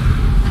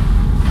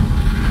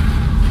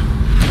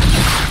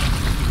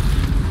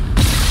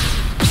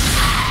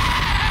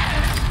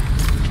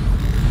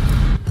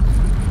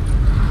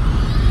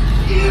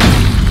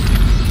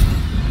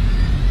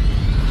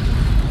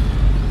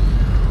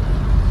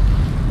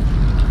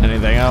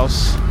 Anything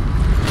else?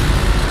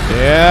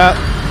 Yeah.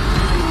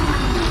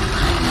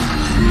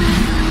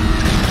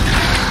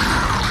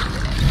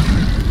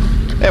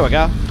 There we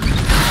go.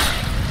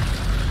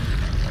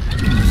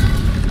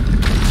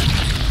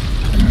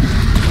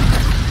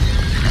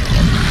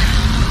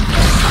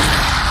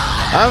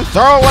 I'm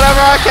throwing whatever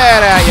I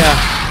can at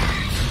you.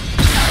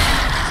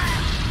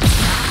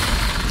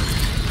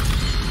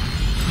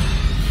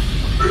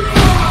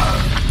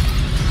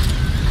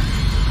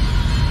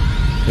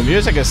 The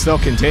music is still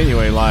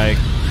continuing, like,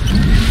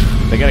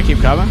 they gotta keep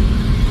coming?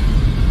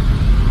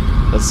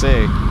 Let's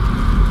see.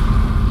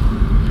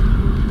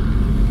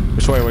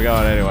 Which way are we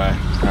going anyway?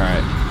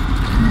 Alright.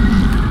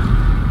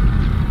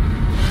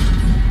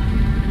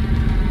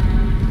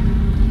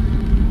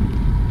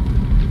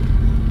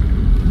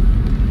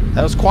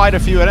 That was quite a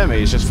few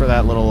enemies just for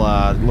that little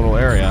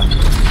area.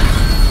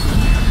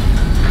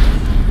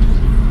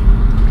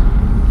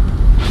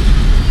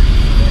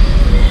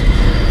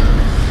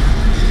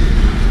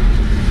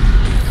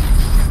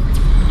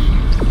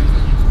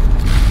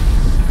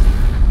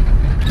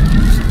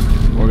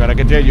 We're gonna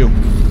continue.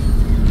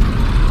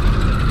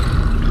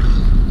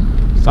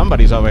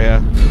 Somebody's over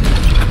here.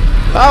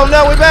 Oh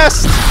no, we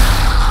missed!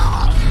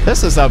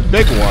 This is a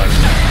big one.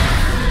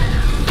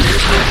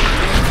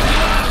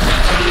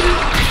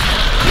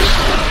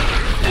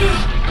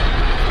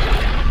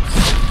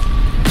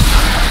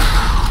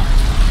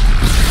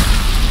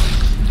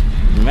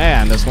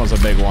 Man, this one's a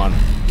big one.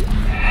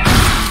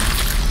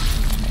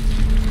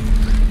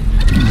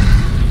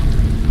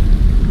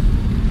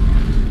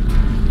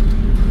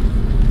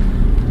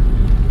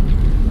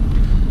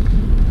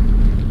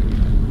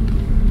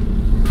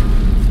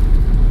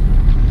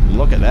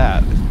 Look at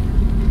that.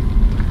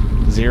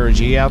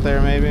 0G out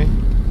there, maybe?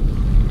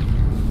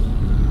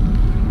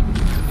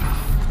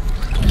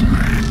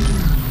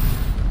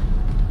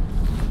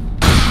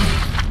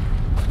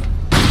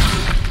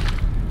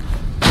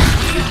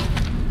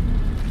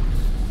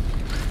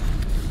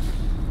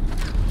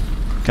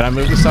 Can I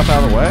move this stuff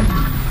out of the way?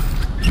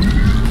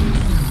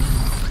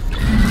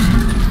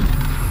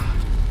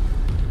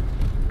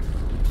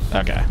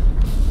 Okay.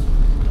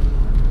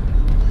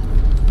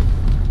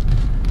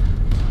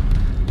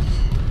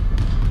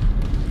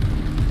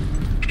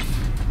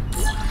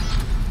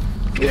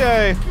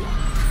 Yay!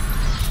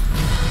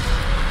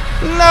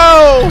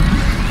 No!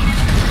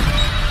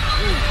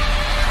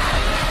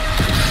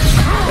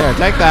 There,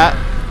 take that.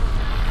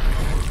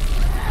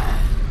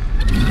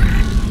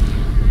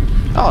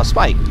 Oh, a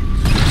spike.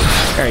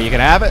 There, you can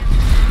have it.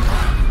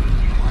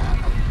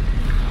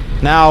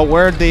 Now,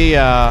 where'd the,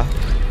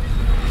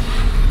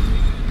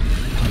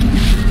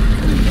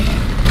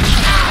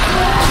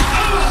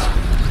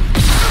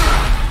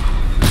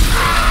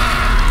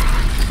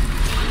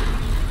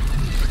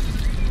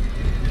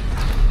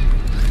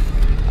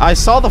 I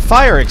saw the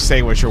fire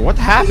extinguisher. What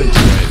happened to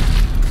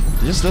it?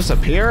 Did it just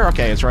disappear?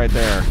 Okay, it's right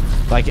there.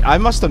 Like, I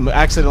must have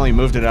accidentally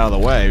moved it out of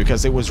the way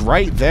because it was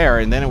right there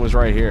and then it was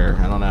right here.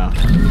 I don't know.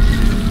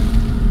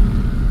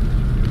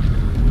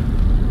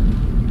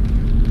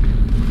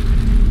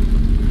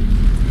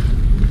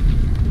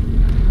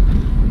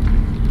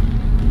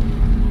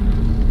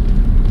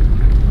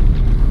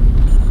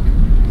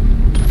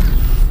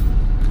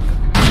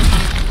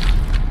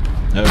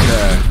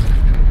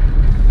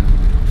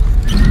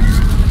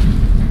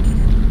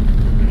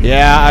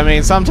 Yeah, I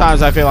mean,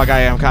 sometimes I feel like I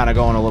am kind of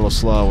going a little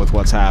slow with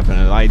what's happening.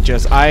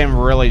 I am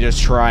really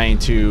just trying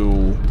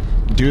to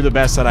do the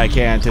best that I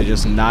can to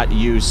just not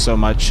use so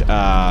much,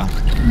 yeah,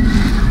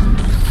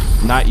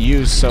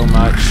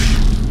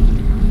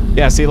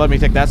 see, let me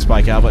take that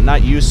spike out, but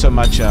not use so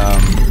much,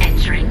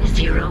 Entering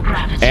zero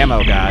gravity.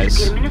 ammo, guys.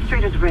 The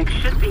administrator's rig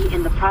should be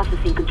in the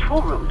processing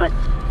control room, but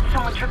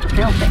someone tripped the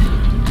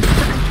failsafe. The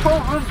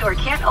control room door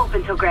can't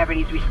open till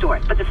gravity is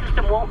restored, but the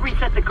system won't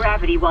reset the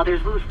gravity while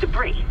there's loose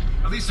debris.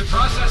 At least the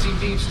processing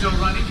beam's still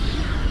running.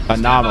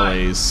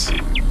 Anomalies.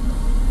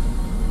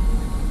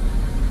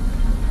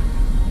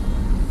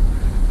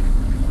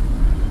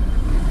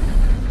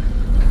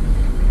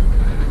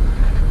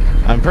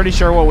 I'm pretty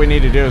sure what we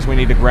need to do is we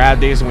need to grab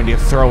these and we need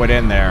to throw it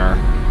in there.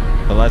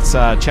 But let's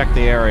check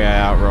the area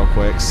out real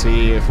quick,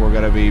 see if we're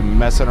going to be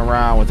messing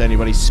around with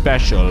anybody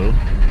special.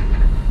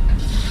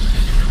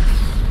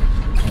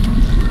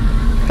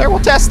 There, we'll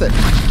test it.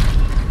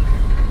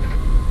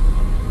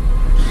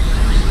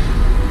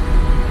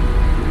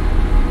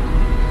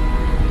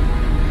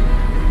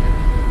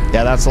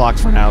 Yeah, that's locked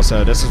for now,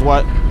 so this is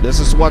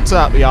what's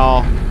up,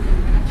 y'all.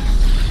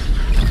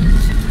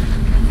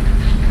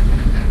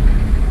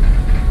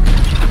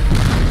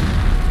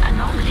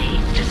 Anomaly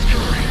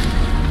destroyed.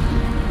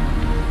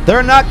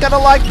 They're not gonna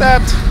like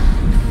that.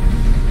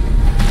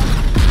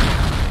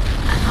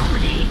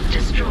 Anomaly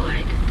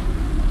destroyed.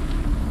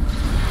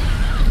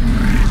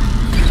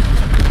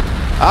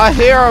 I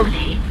hear him.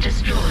 Anomaly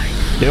destroyed.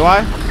 Do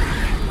I?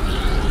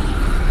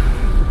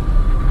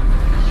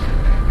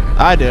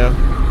 I do.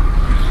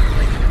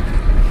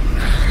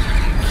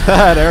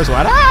 There's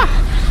one. Ah!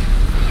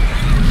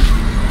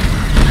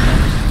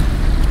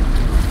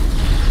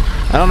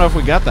 I don't know if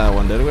we got that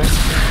one, did we?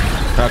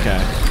 Okay.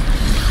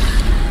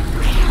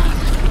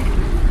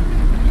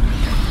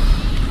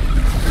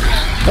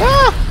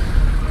 Ah!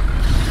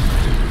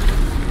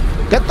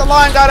 Get the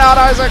line gun out,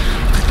 Isaac!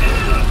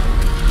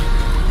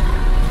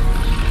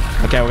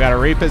 Okay, we gotta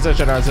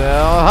reposition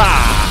ourselves.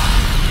 Ah!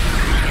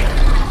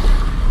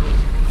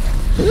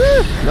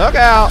 Look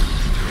out!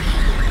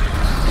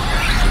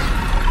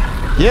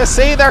 You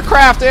see, they're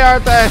crafty,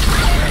 aren't they?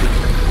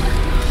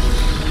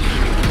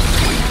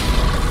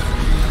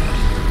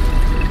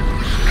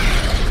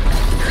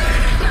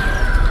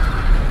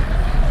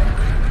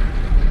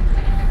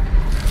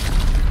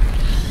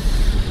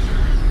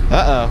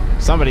 Uh-oh.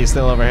 Somebody's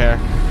still over here.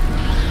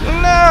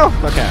 No!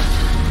 Okay.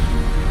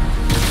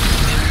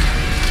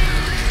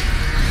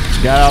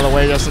 Got out of the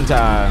way just in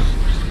time.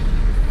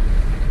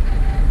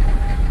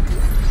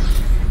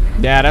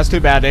 Yeah, that's too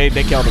bad. They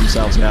killed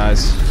themselves,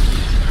 guys.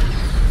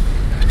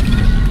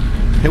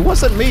 It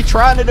wasn't me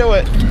trying to do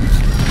it.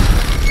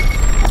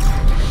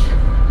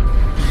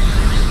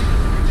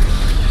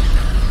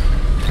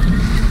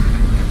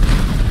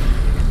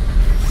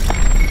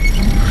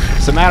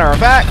 As a matter of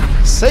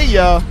fact, see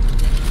ya.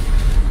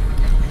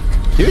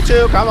 You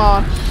too, come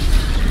on.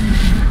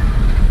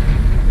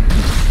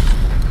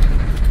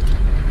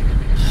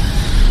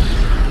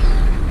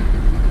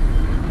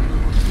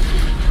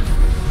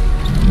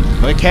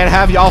 Can't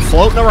have y'all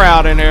floating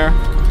around in here.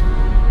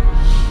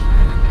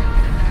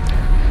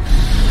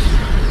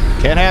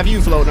 Can't have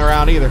you floating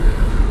around either.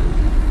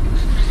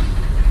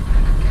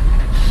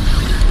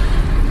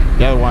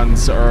 The other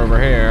ones are over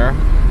here.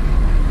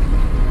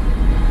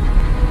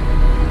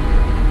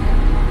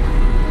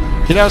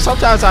 You know,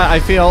 sometimes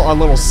I feel a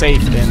little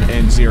safe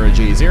in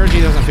Zero-G.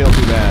 Zero-G doesn't feel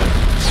too bad.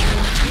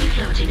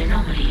 Floating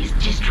anomalies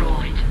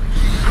destroyed.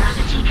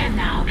 Gravity can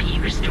now be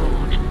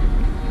restored.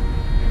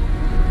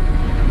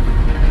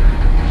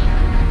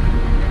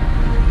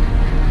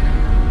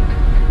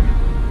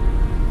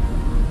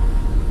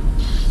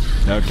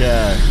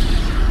 Okay.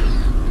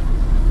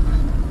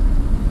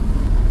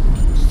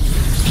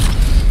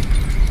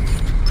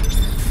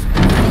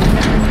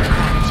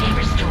 Gravity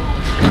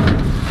restored.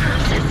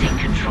 Processing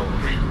control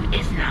room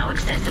is now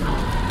accessible.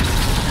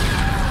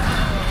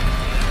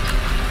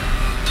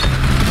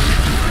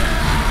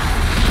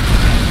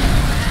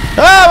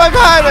 Oh, my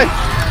God!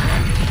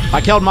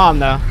 I killed Mom,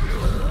 though.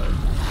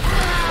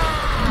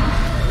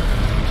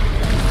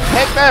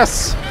 Take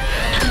this!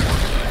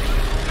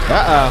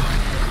 Uh-oh.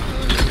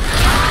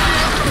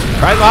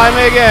 Right behind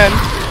me again.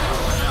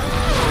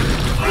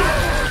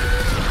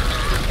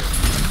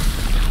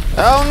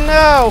 Oh,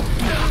 no!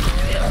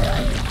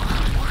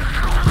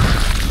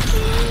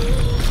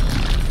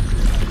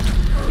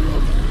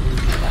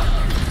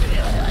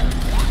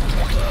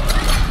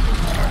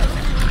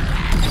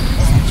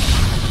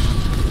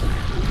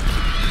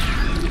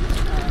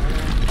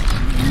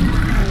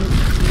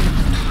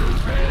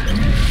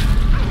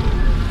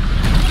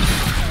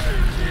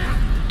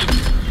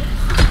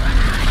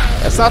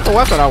 That's not the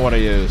weapon I want to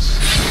use.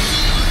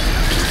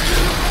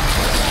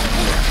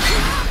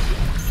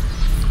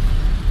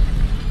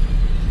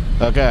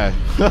 Okay.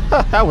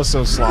 That was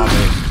so sloppy.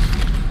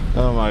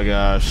 Oh my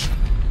gosh.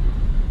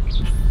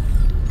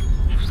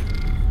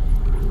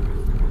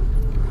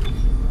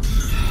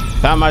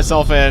 Found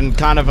myself in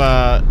kind of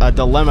a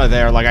dilemma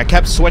there. Like, I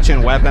kept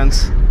switching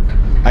weapons.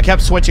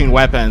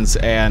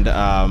 And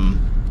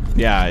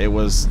yeah, it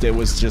was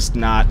just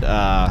not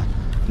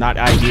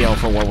ideal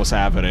for what was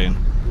happening.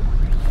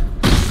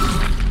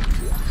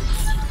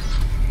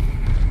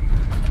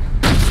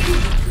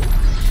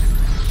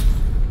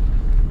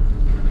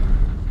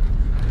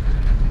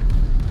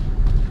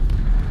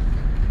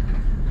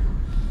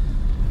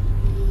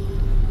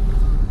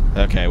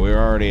 Okay, we were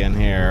already in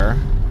here.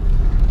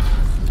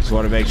 Just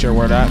want to make sure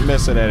we're not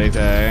missing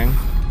anything.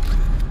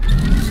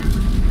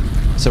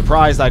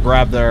 Surprised I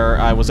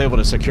was able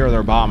to secure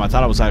their bomb. I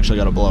thought I was actually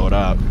going to blow it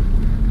up.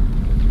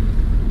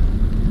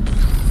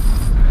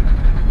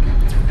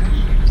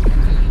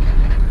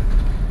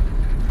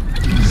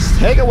 Just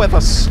take it with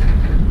us.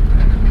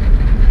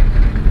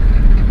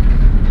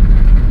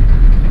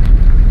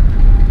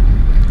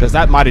 Because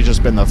that might have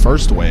just been the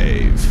first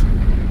wave.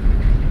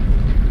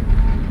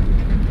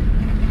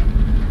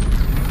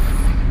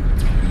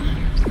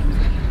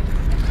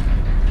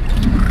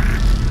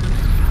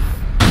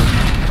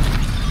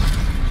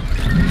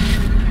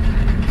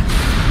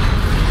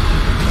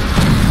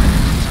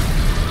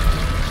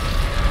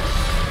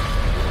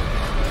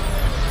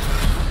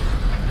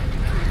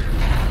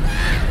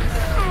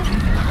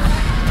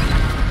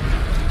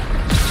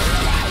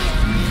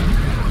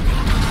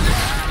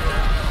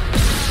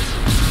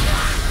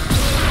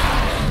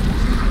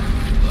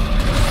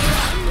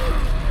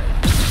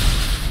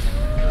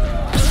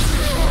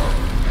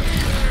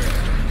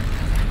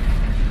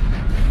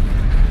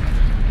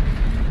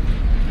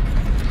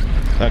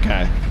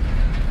 Okay.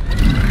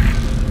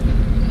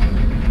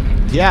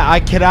 Yeah, I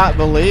cannot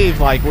believe,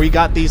 like, we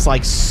got these,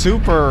 like,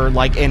 super,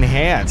 like,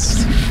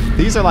 enhanced.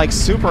 These are, like,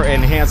 super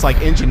enhanced, like,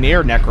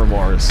 engineer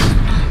necromorphs.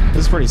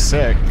 This is pretty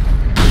sick.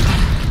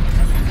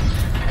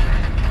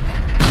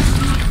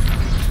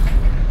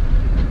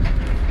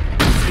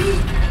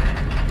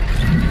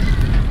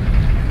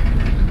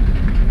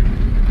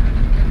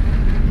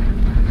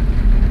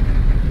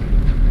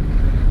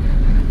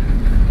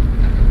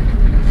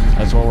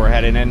 That's what we're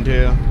heading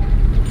into.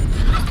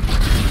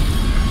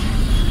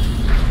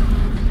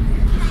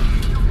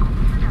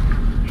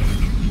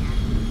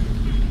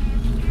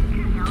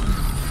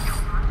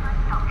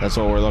 That's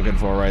what we're looking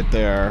for right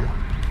there.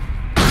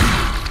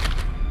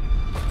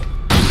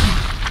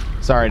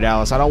 Sorry,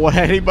 Dallas. I don't want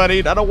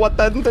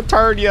them to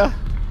turn you.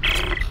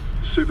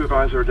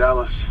 Supervisor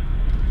Dallas,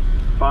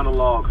 final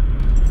log.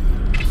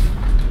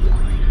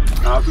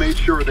 I've made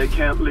sure they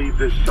can't leave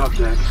this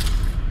subdeck.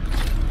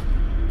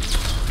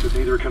 But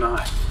neither can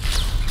I.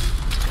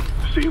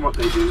 I've seen what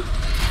they do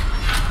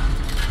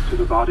to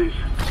the bodies,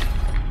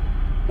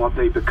 what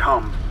they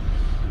become.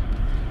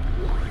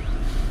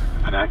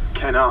 And I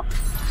cannot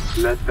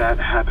let that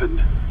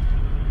happen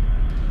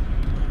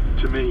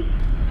to me.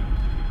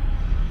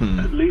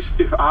 At least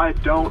if I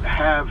don't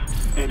have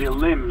any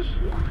limbs,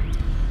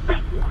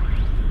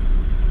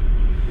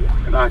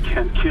 and I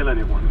can't kill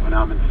anyone when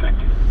I'm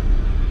infected.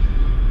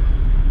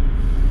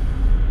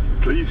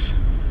 Please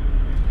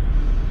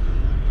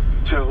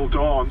tell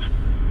Dawn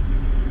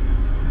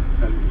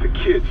and the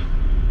kids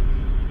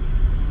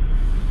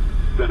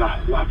that I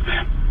love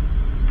them.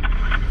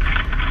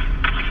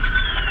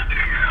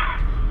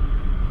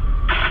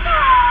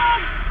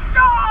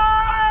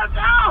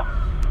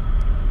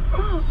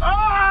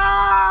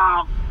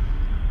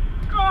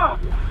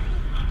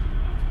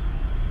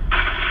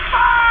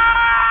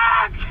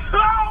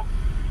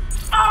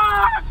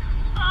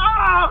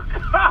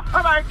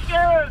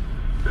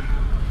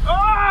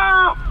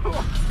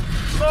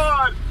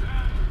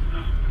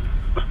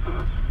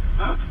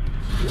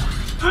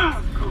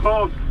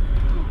 on.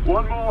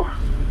 One more.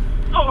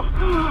 Oh.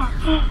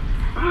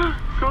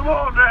 Come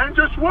on, man.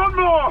 Just one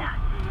more.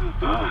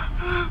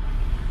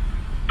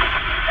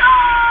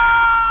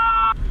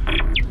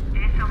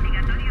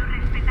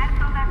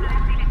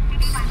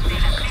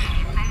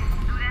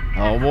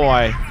 Oh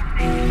boy.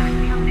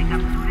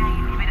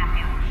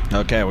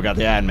 Okay, we got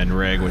the admin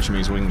rig, which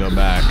means we can go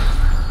back.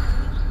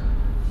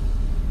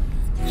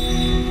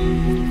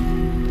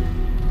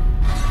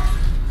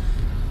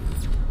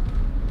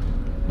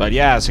 But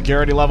yeah,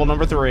 security level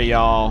number 3,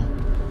 y'all.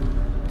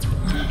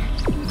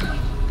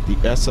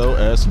 The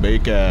SOS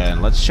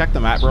Beacon. Let's check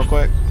the map real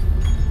quick.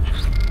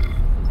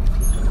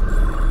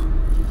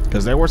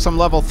 Because there were some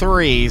level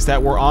 3s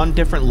that were on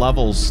different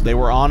levels. They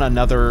were on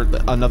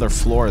another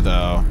floor,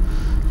 though.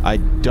 I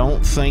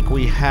don't think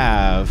we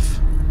have...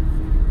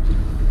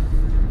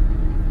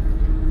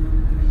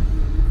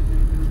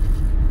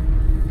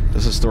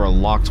 This is through a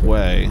locked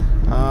way.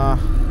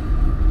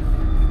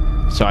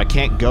 So I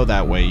can't go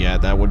that way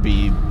yet. That would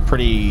be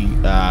pretty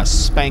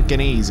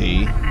spanking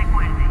easy.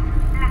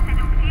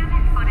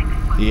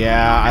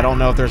 Yeah, I don't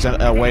know if there's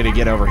a way to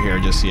get over here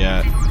just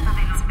yet.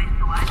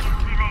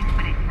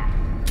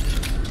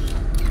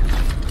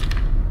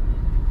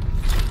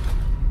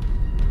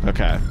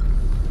 Okay.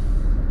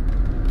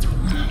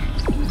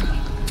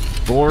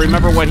 But we'll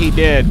remember what he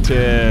did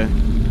to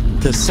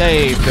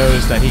save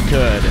those that he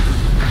could.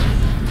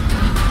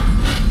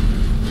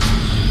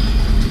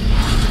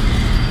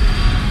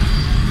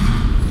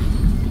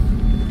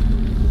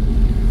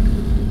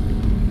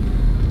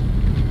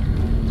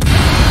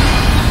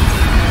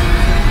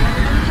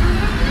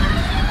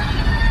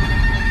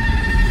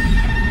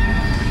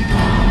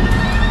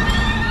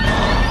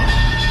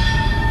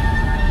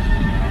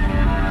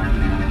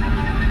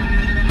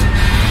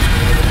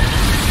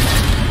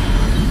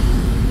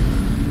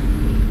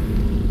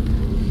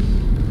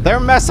 They're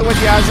messing with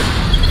you guys.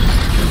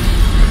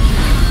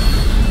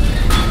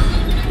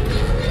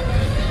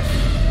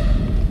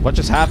 What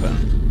just happened?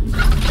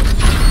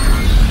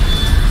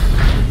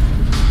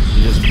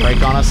 You just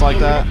break on us like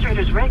that?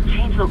 Administrator's rig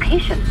changed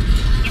location.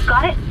 You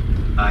got it?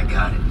 I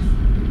got it.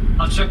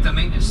 I'll check the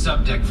maintenance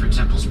subdeck for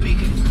Temple's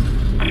Beacon.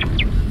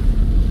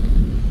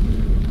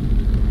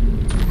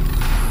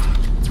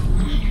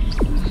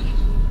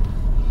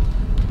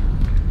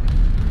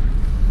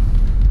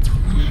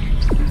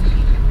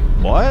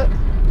 What?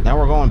 Now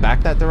we're going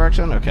back that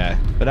direction? Okay.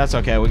 But that's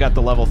okay. We got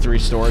the level 3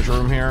 storage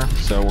room here,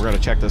 so we're gonna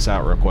check this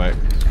out real quick.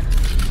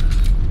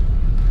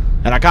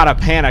 And I kinda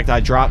panicked.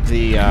 I dropped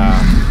the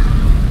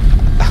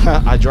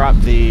I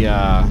dropped the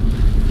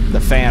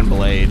fan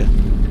blade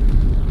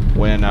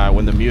when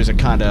the music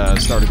kinda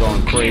started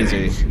going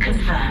crazy.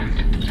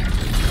 Confirmed.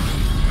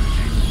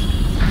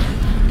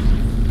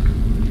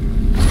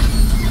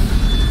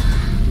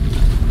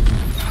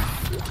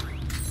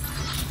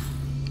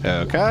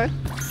 Okay.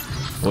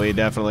 We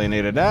definitely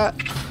needed that.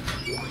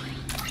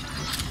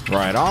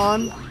 Right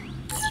on.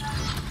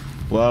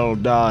 Well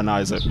done,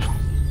 Isaac.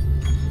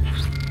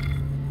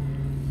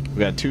 We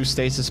got 2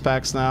 stasis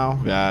packs now.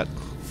 We got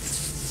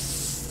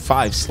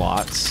 5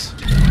 slots.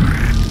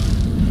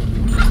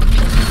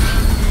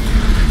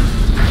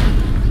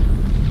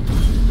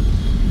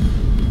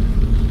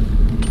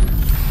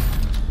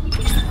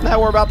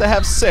 Now we're about to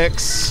have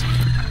 6.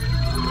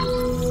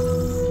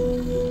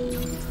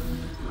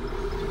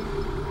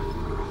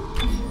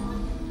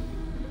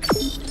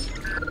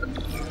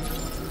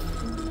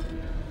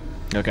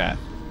 Okay.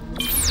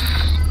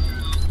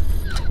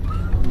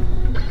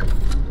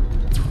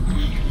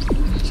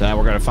 So now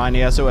we're gonna find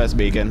the SOS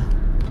beacon.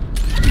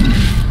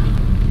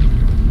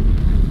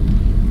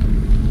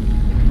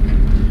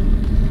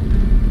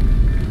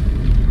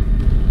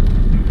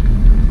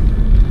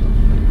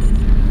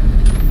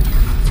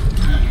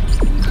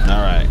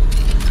 All right.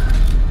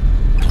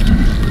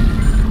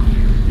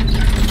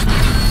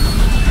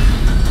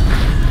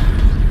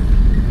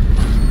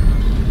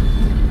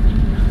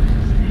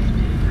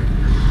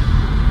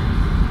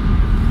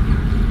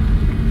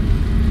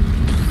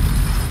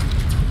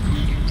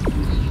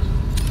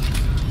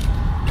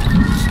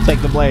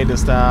 Take the blade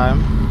this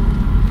time.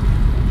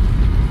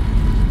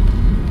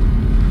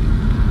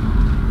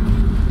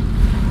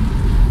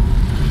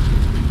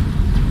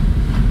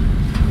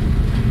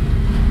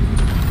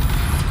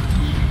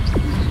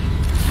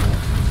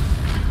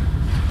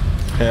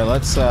 Here,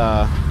 let's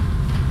okay.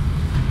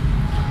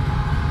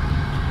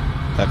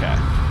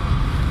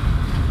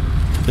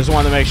 Just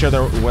wanted to make sure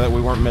that we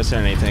weren't missing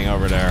anything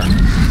over there.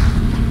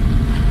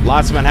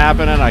 Lots been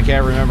happening. I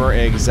can't remember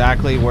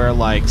exactly where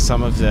like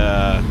some of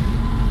the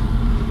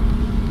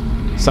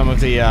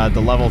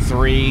level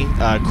 3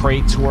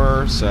 crates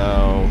were,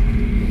 so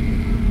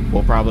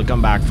we'll probably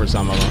come back for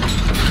some of them.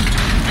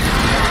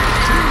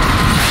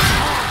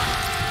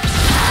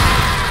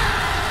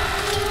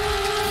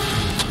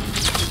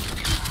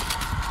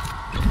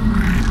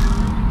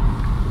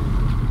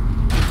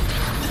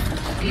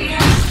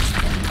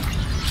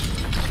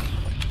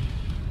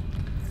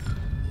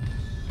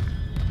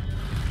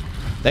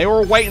 They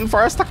were waiting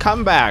for us to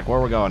come back. Where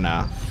are we going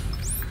now?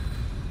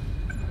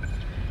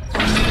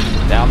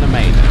 Down the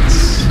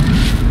maintenance.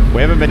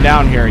 We haven't been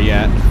down here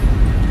yet.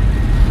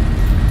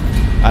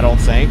 I don't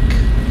think.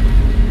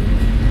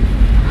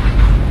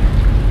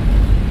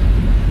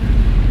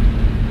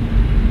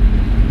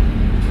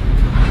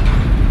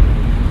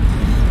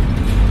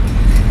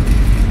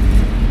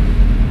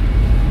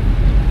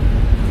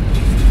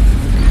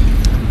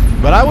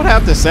 But I would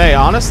have to say,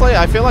 honestly,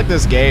 I feel like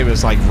this game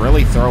is like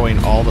really throwing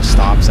all the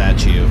stops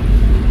at you.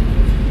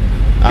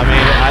 I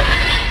mean,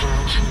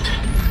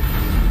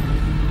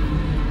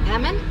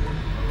 Hammond?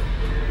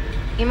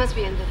 He must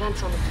be in the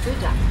vents on the crew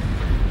deck.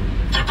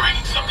 They're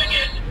bringing something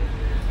in.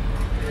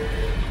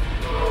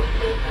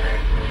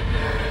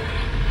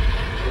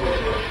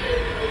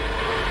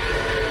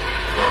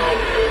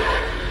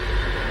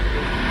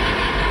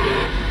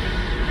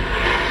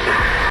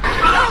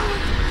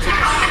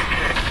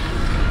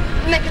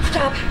 Make it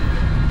stop!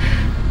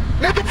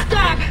 Make it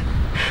stop!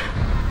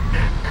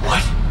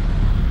 What?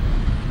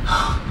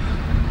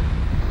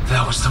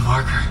 That was the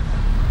marker.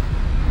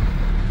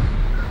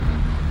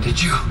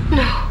 Did you?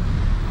 No.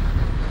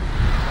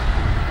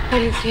 I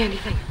didn't see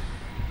anything.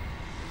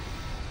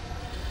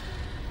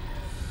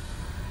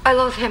 I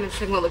lost Hammond's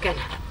signal again.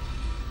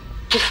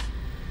 Just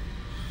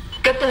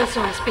get the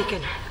SOS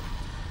Beacon.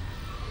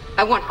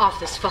 I want off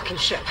this fucking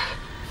ship.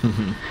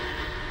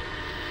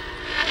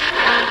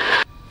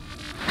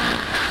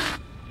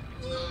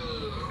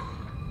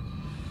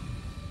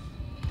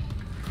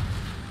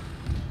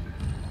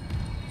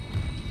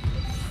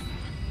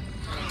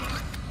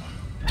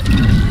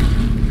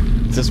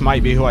 This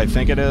might be who I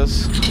think it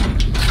is.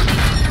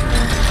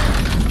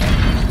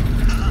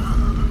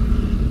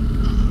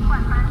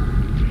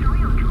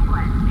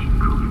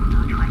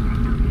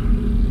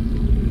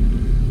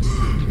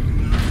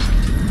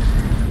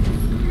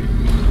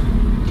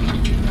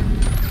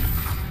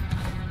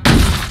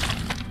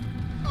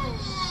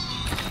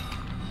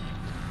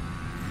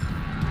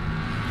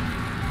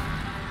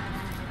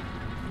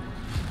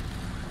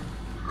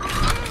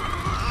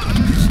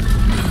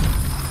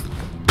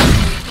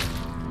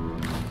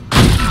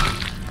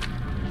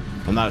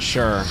 I'm not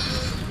sure.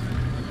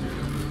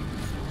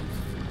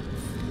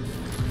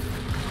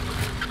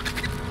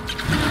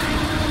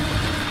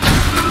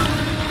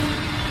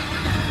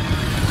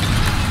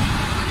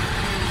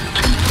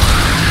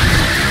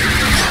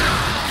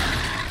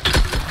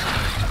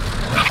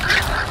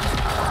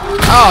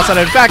 Oh, it's an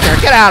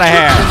infector. Get out of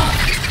here.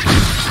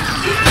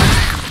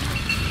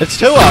 It's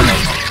two of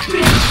them.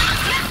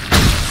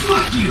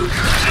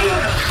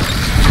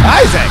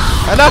 Isaac,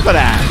 enough of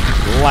that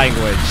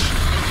language.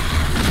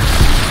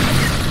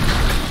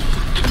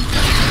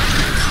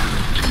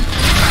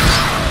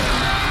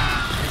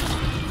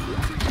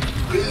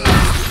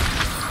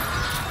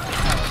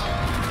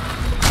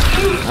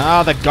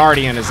 Oh, the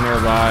Guardian is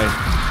nearby.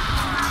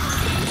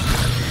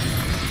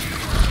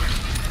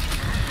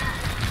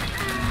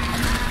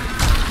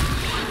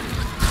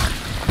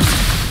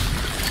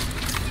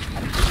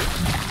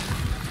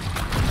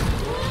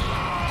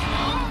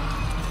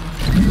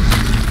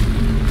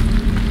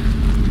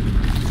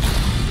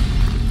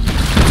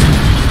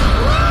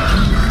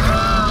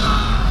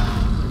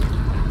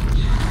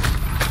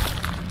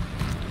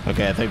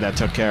 Okay, I think that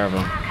took care of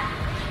him.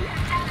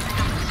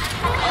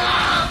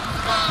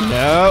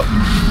 Nope.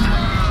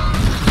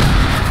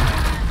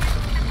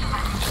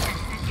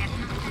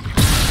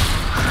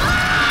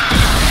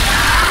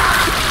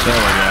 There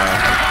we go.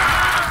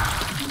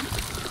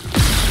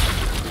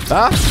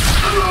 Huh?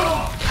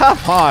 Come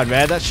on,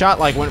 man. That shot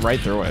like went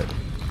right through it.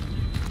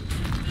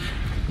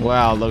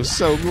 Wow, looks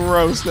so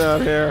gross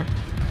down here.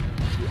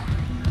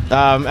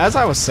 As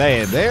I was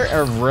saying, they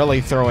are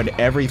really throwing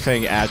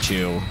everything at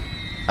you.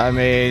 I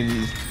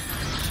mean,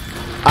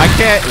 I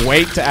can't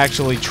wait to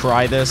actually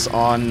try this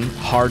on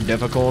hard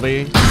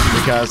difficulty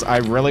because I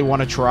really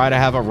want to try to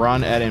have a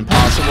run at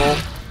impossible.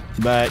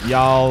 But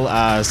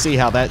y'all see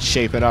how that's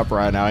shaping up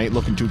right now. Ain't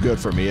looking too good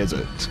for me, is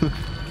it?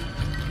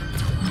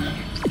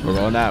 We're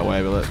going that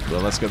way,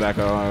 but let's go back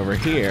on over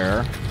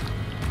here.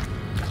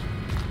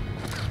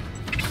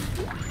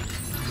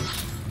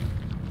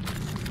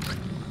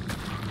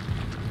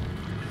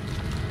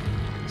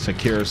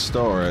 Secure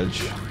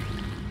storage.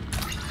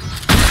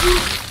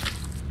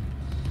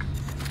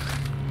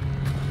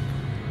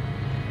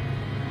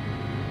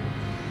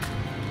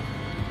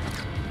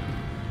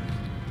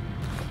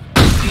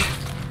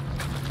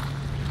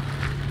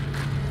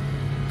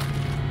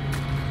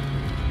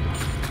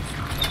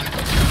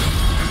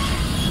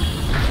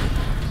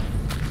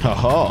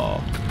 Oh.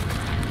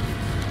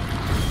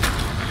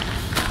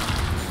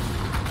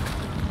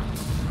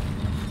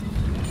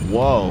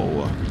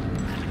 Whoa.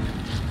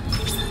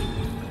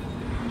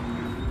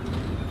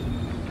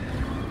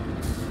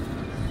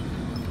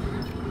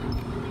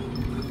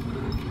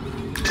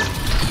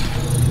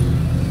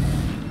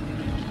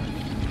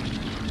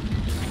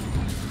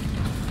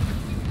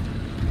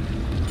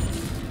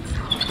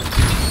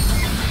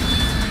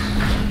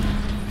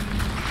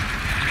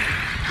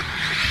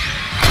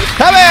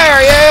 Come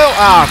here, you!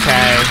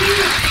 Okay.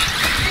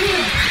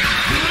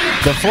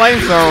 The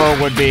flamethrower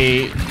would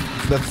be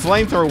The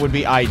flamethrower would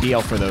be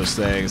ideal for those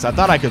things. I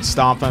thought I could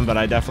stomp them, but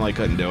I definitely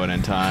couldn't do it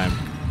in time.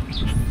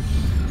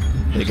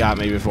 They got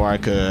me before I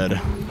could.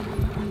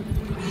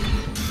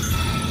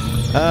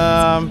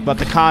 But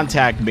the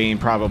contact beam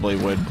probably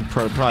would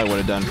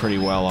have done pretty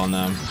well on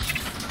them.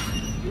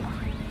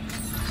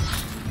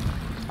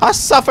 I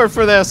suffered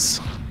for this.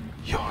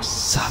 Your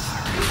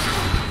suffering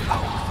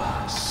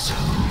over soon.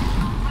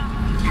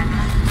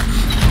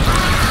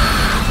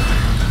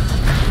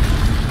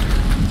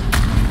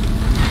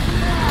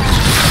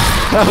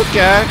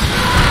 Okay.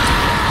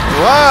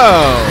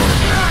 Whoa.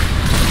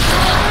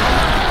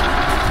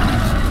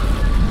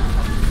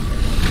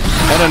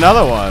 And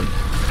another one.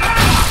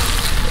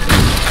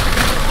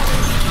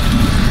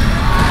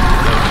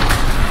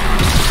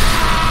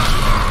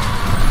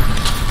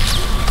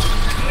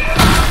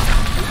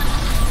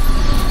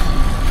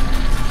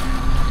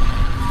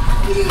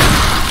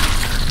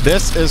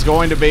 This is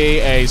going to be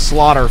a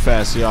slaughter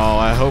fest, y'all.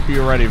 I hope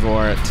you're ready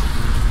for it.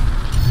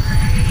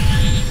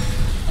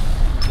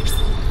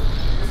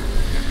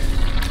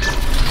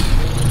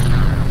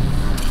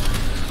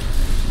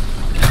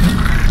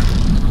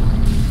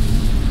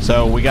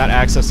 So we got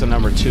access to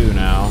number 2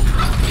 now.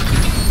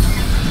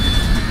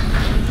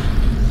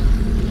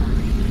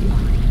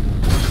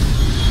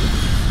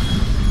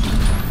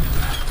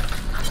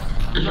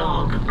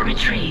 Log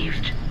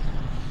retrieved.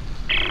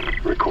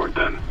 Record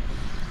then.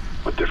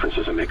 What difference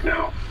does it make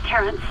now?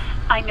 Terrence,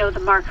 I know the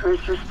marker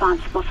is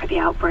responsible for the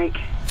outbreak.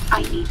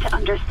 I need to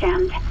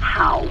understand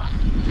how.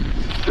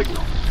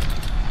 Signal.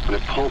 When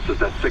it pulses,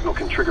 that signal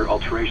can trigger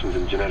alterations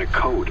in genetic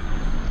code.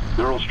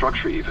 Neural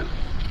structure even.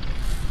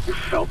 You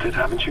felt it,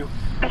 haven't you?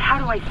 But how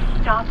do I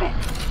stop it?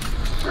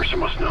 Mercer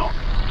must know.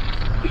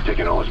 He's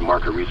taken all his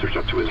marker research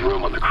up to his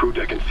room on the crew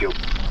deck and sealed...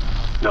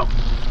 No.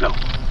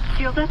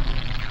 Sealed it?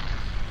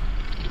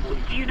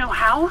 Do you know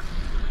how?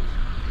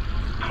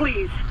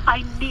 Please,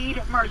 I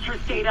need Mercer's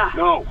data.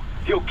 No,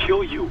 he'll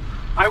kill you.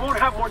 I won't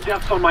have more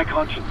deaths on my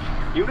conscience.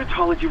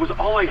 Unitology was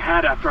all I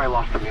had after I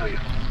lost Amelia.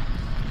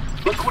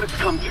 Look what it's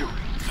come to.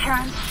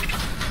 Terrence,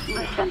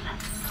 listen.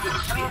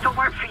 I mean, if it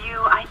weren't for you,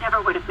 I never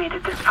would have made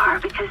it this far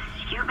because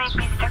you made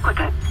me stick with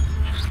it.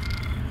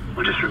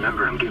 Well, just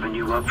remember, I'm giving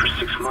you up for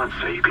 6 months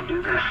so you can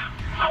do this.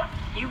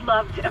 You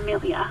loved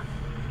Amelia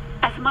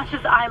as much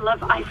as I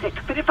love Isaac,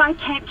 but if I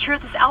can't cure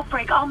this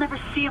outbreak, I'll never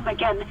see him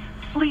again.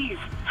 Please,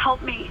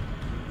 help me.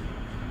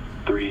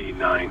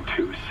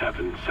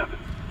 39277.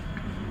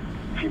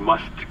 If you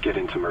must get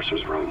into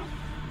Mercer's room,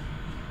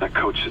 that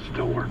code should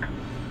still work.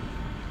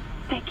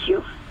 Thank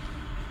you.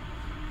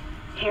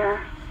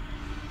 Here.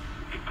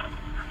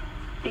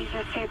 These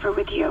are safer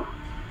with you.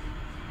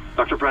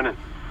 Dr. Brennan.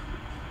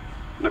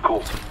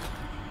 Nicole.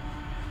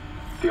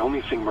 The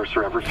only thing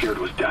Mercer ever feared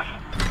was death.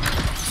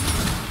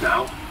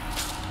 Now,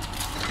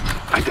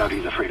 I doubt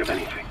he's afraid of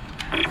anything.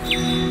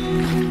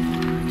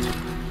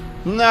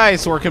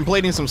 Nice, we're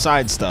completing some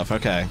side stuff,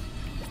 okay.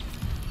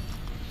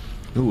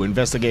 Ooh,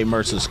 investigate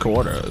Mercer's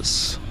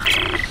quarters.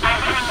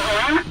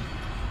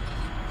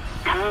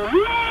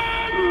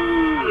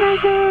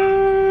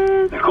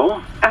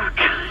 Nicole? Oh,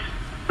 God.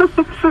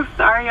 I'm so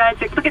sorry,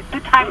 Isaac. Look at the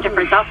time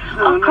difference.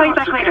 I'll call you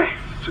back later.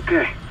 It's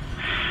okay.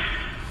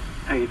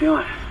 How you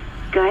doing?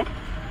 Good.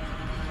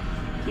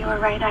 You were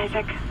right,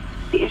 Isaac.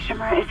 The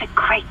Ishimura is a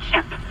great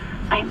ship.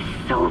 I'm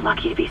so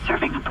lucky to be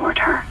serving aboard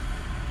her.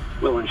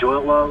 Well, enjoy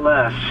it while it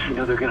lasts. You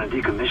know they're going to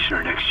decommission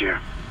her next year.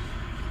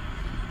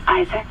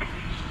 Isaac,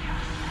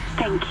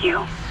 thank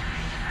you.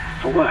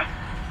 For what?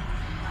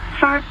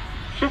 For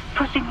just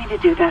pushing me to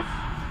do this.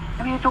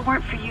 I mean, if it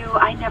weren't for you,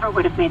 I never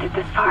would have made it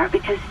this far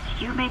because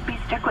you made me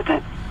stick with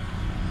it.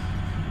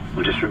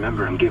 Well, just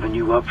remember, I'm giving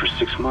you up for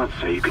 6 months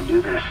so you can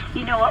do this.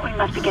 You know what? We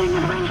must be getting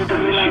out of range of the I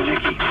miss you, relay.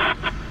 Nikki.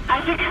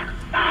 Isaac? Nick?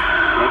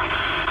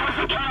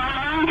 Isaac, can you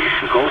hear me?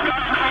 Nicole? I'll be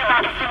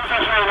back as soon as I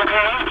can,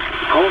 okay?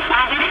 Nicole?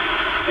 Isaac?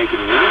 Hey, can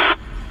you hear me?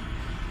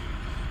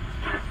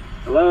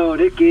 Hello,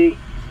 Nikki.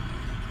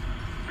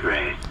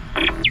 Great.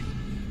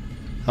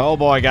 Oh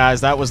boy,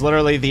 guys, that was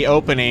literally the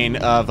opening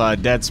of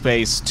Dead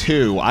Space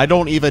 2. I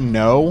don't even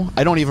know.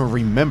 I don't even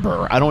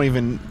remember. I don't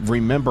even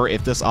remember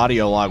if this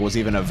audio log was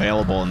even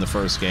available in the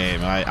first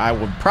game. I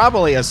would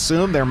probably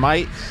assume there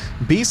might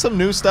be some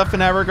new stuff in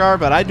that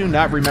regard, but I do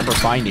not remember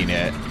finding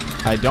it.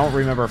 I don't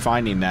remember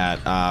finding that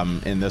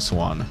in this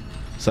one.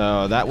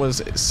 So that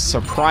was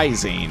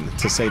surprising,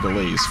 to say the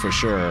least, for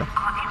sure.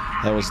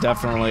 That was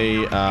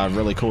definitely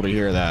really cool to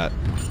hear that.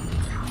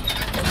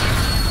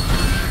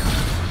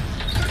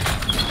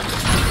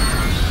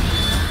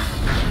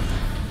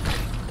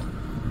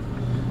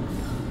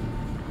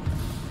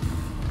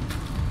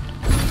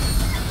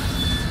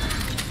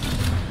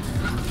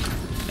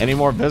 Any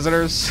more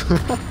visitors?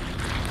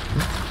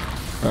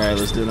 Alright,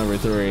 let's do number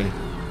 3.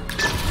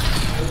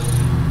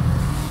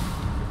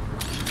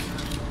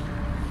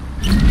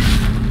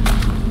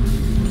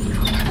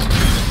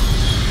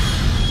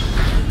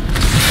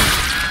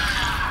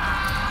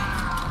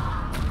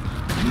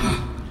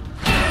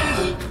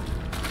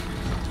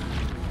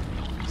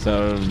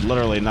 So,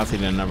 literally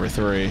nothing in number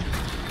 3.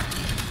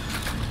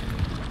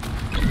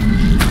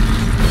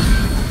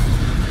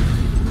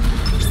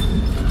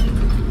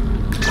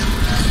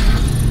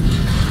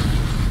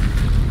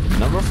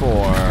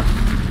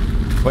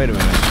 Wait a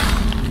minute.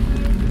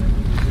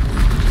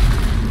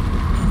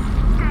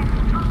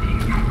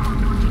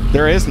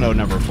 There is no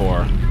number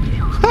 4.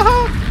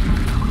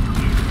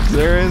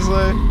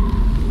 Seriously?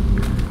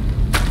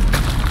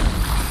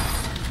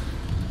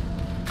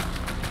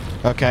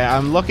 Okay,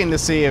 I'm looking to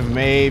see if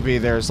maybe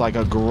there's like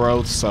a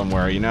growth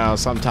somewhere. You know,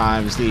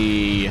 sometimes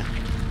the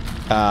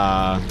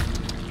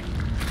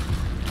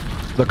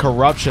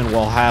corruption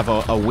will have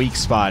a weak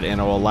spot and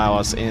it will allow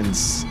us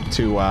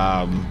into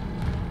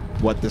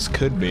what this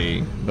could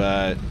be.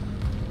 But,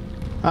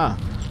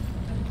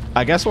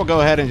 I guess we'll go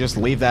ahead and just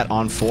leave that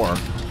on 4.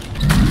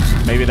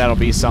 Maybe that'll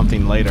be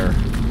something later.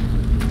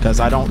 Because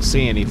I don't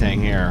see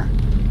anything here.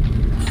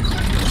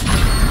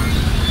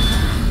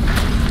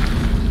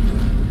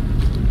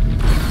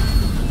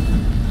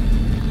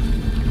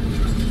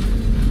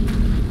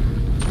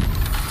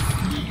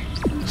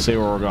 See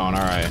where we're going,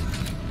 alright.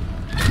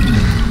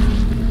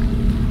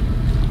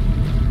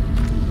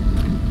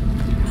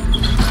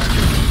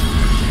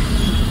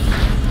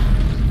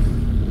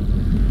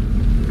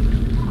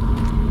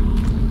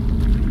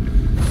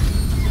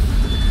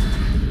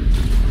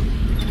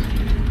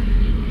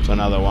 It's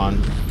another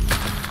one.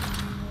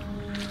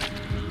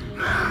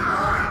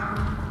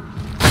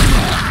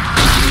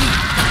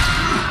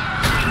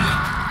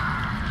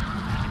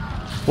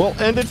 We'll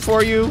end it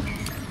for you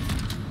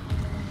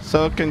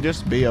so it can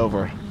just be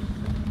over.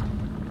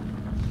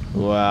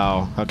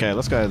 Wow. Okay,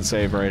 let's go ahead and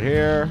save right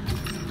here.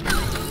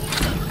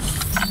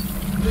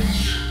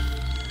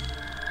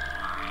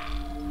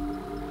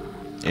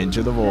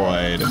 Into the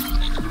void.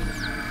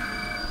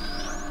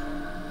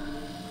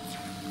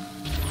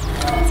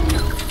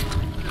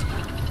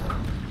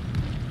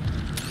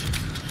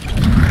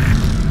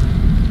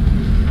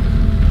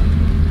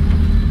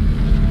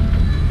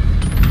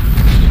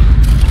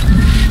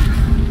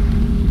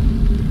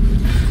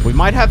 We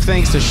might have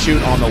things to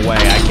shoot on the way.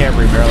 I can't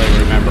barely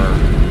remember.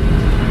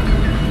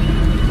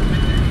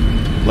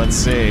 Let's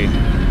see.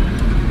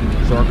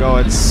 So we're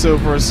going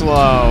super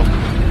slow.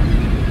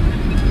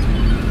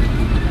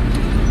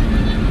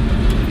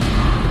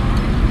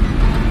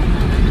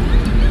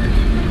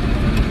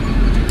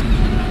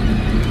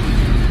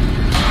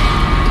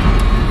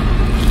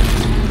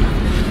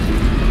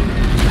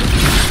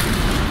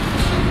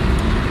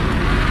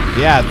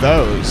 Yeah,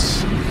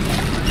 those.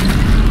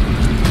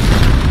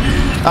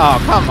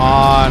 Oh, come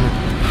on.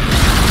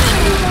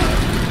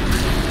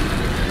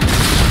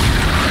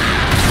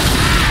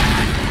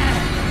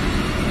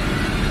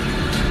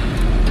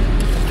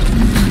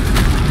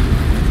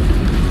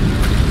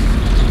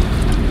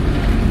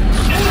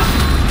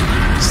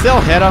 Still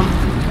hit him.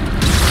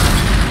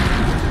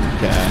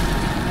 Okay.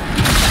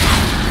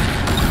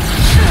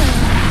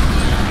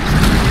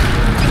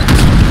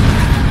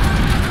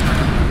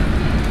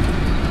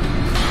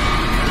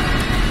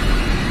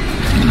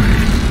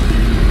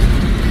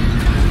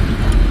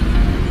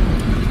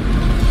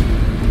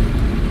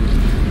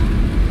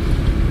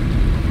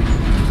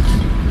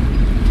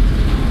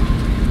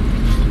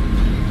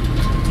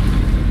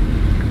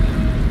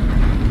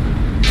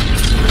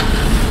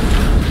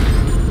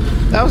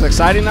 That was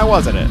exciting, now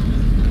wasn't it?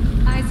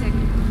 Isaac.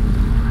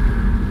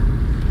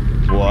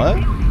 What?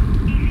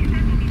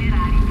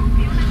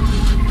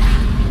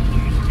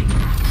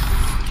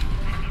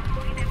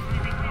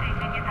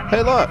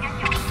 Hey, look.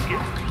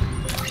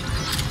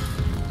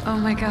 Oh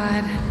my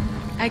god.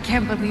 I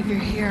can't believe you're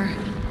here.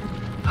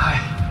 I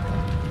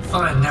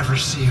thought I'd never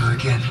see you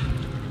again.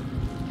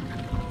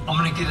 I'm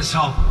gonna get us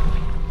home.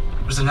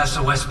 There's an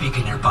SOS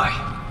beacon nearby.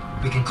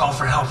 We can call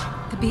for help.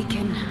 The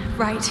beacon,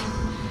 right.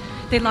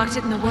 They locked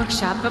it in the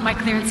workshop, but my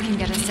clearance can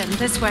get us in.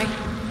 This way.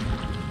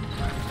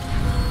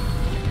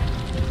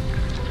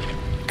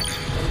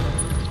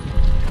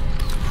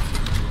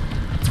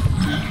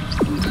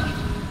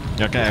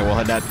 Okay, we'll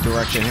head that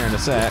direction here in a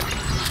sec.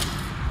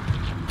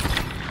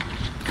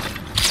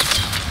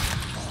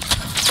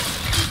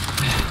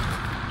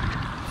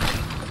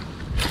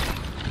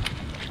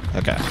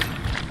 Okay.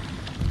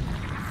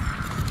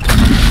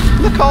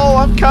 Nicole,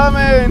 I'm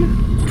coming!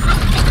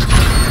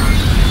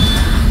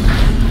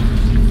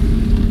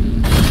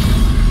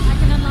 I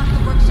can unlock the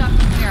workshop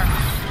from here.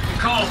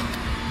 Nicole!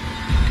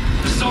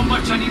 There's so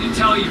much I need to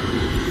tell you.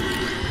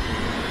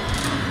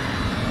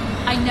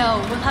 I know.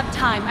 We'll have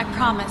time, I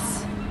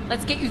promise.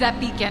 Let's get you that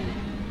beacon.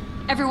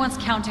 Everyone's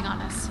counting on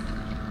us.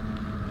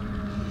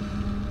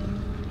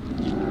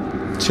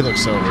 She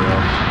looks so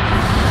real.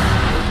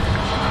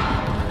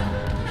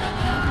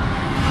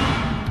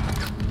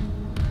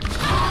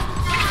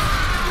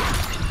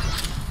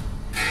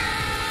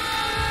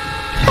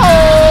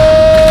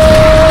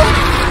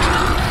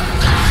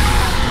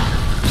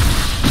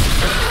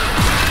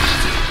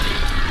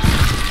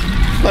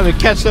 Let me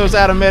catch those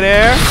out of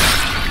midair.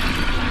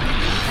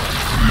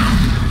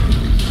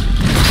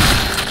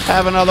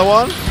 Have another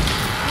one. Keep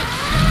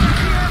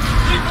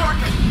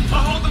working.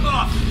 I'll hold them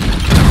off.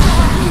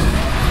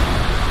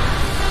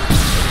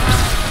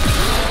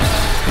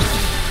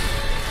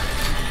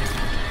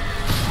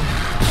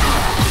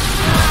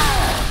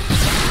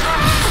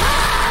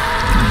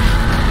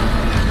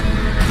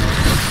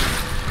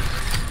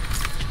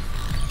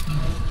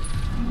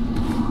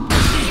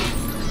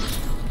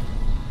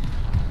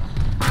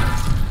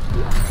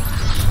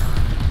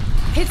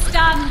 It's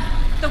done.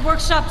 The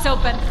workshop's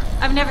open.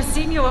 I've never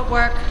seen you at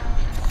work.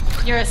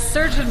 You're a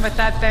surgeon with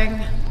that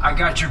thing. I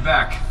got your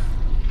back.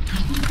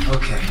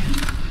 Okay.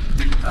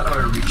 How do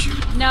I reach you?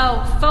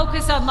 No,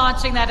 focus on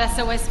launching that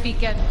SOS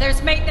Beacon.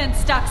 There's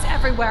maintenance ducts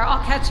everywhere.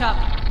 I'll catch up.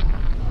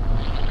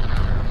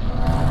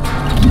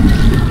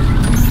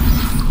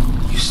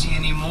 You see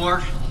any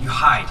more, you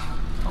hide,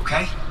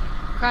 okay?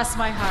 Cross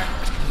my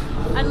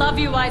heart. I love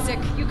you, Isaac.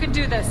 You can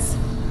do this.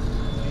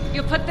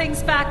 You'll put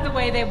things back the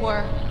way they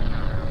were.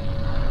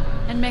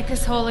 And make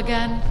us whole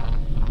again.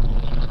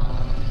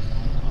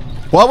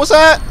 What was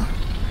that?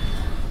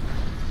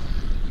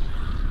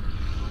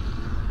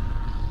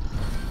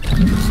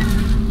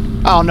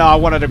 Oh no, I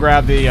wanted to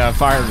grab the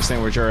fire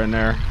extinguisher in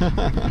there.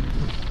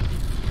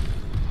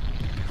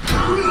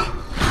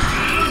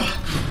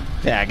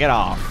 Yeah, get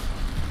off.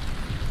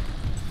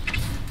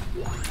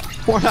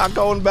 We're not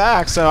going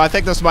back, so I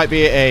think this might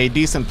be a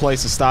decent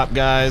place to stop,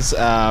 guys.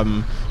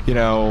 You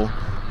know,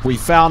 we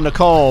found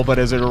Nicole, but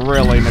is it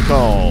really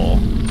Nicole?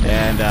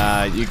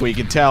 And we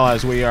can tell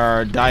as we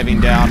are diving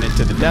down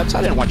into the depths.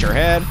 I didn't want your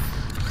head.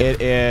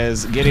 It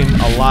is getting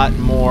a lot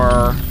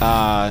more,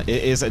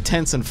 it is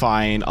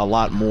intensifying a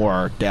lot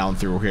more down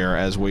through here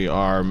as we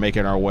are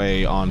making our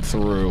way on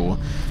through.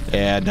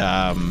 And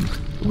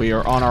we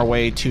are on our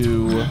way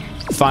to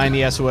find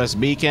the SOS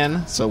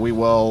Beacon, so we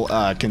will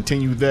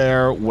continue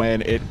there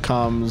when it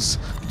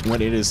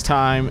is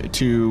time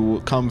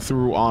to come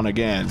through on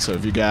again. So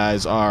if you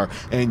guys are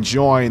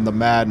enjoying the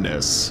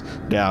madness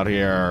down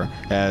here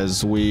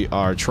as we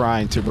are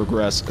trying to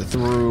progress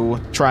through,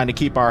 trying to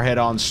keep our head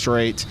on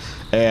straight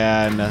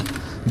and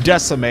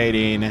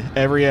decimating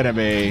every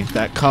enemy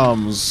that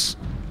comes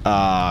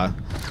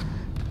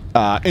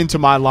into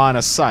my line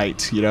of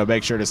sight, you know,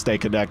 make sure to stay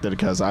connected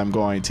because I'm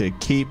going to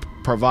keep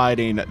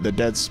providing the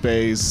Dead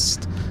Space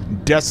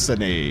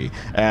destiny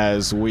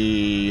as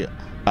we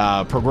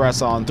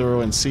progress on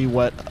through and see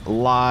what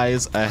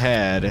lies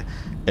ahead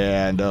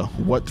and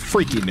what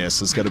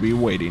freakiness is going to be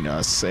awaiting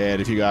us.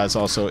 And if you guys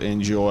also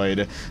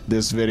enjoyed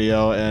this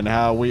video and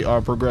how we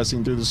are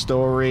progressing through the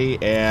story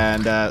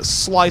and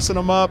slicing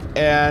them up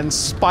and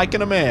spiking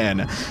them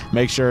in,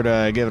 make sure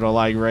to give it a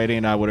like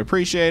rating. I would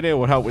appreciate it. It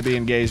would help with the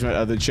engagement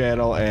of the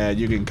channel, and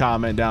you can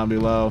comment down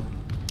below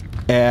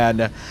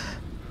and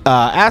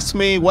ask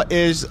me what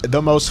is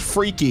the most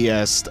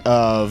freakiest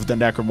of the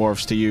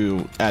necromorphs to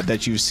you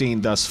that you've seen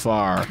thus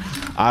far.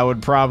 I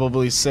would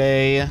probably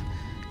say,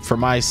 for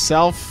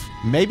myself,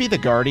 maybe the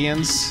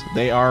Guardians.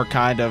 They are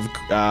kind of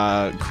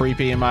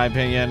creepy in my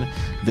opinion.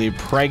 The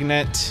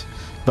pregnant,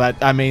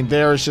 but I mean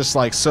there's just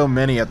like so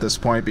many at this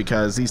point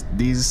because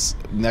these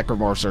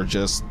necromorphs are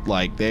just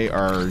like, they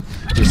are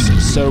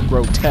just so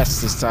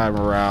grotesque this time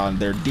around.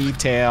 Their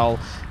detail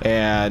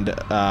and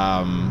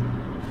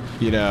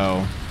you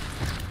know,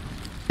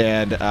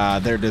 and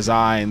their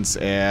designs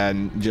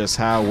and just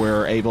how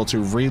we're able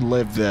to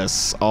relive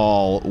this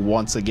all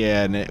once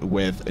again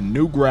with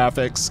new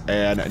graphics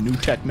and new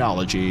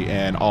technology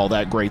and all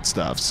that great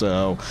stuff.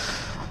 So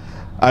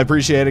I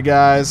appreciate it,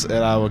 guys,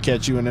 and I will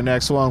catch you in the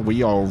next one.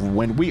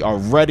 When we are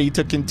ready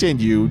to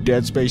continue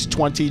Dead Space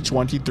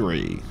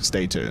 2023.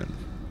 Stay tuned.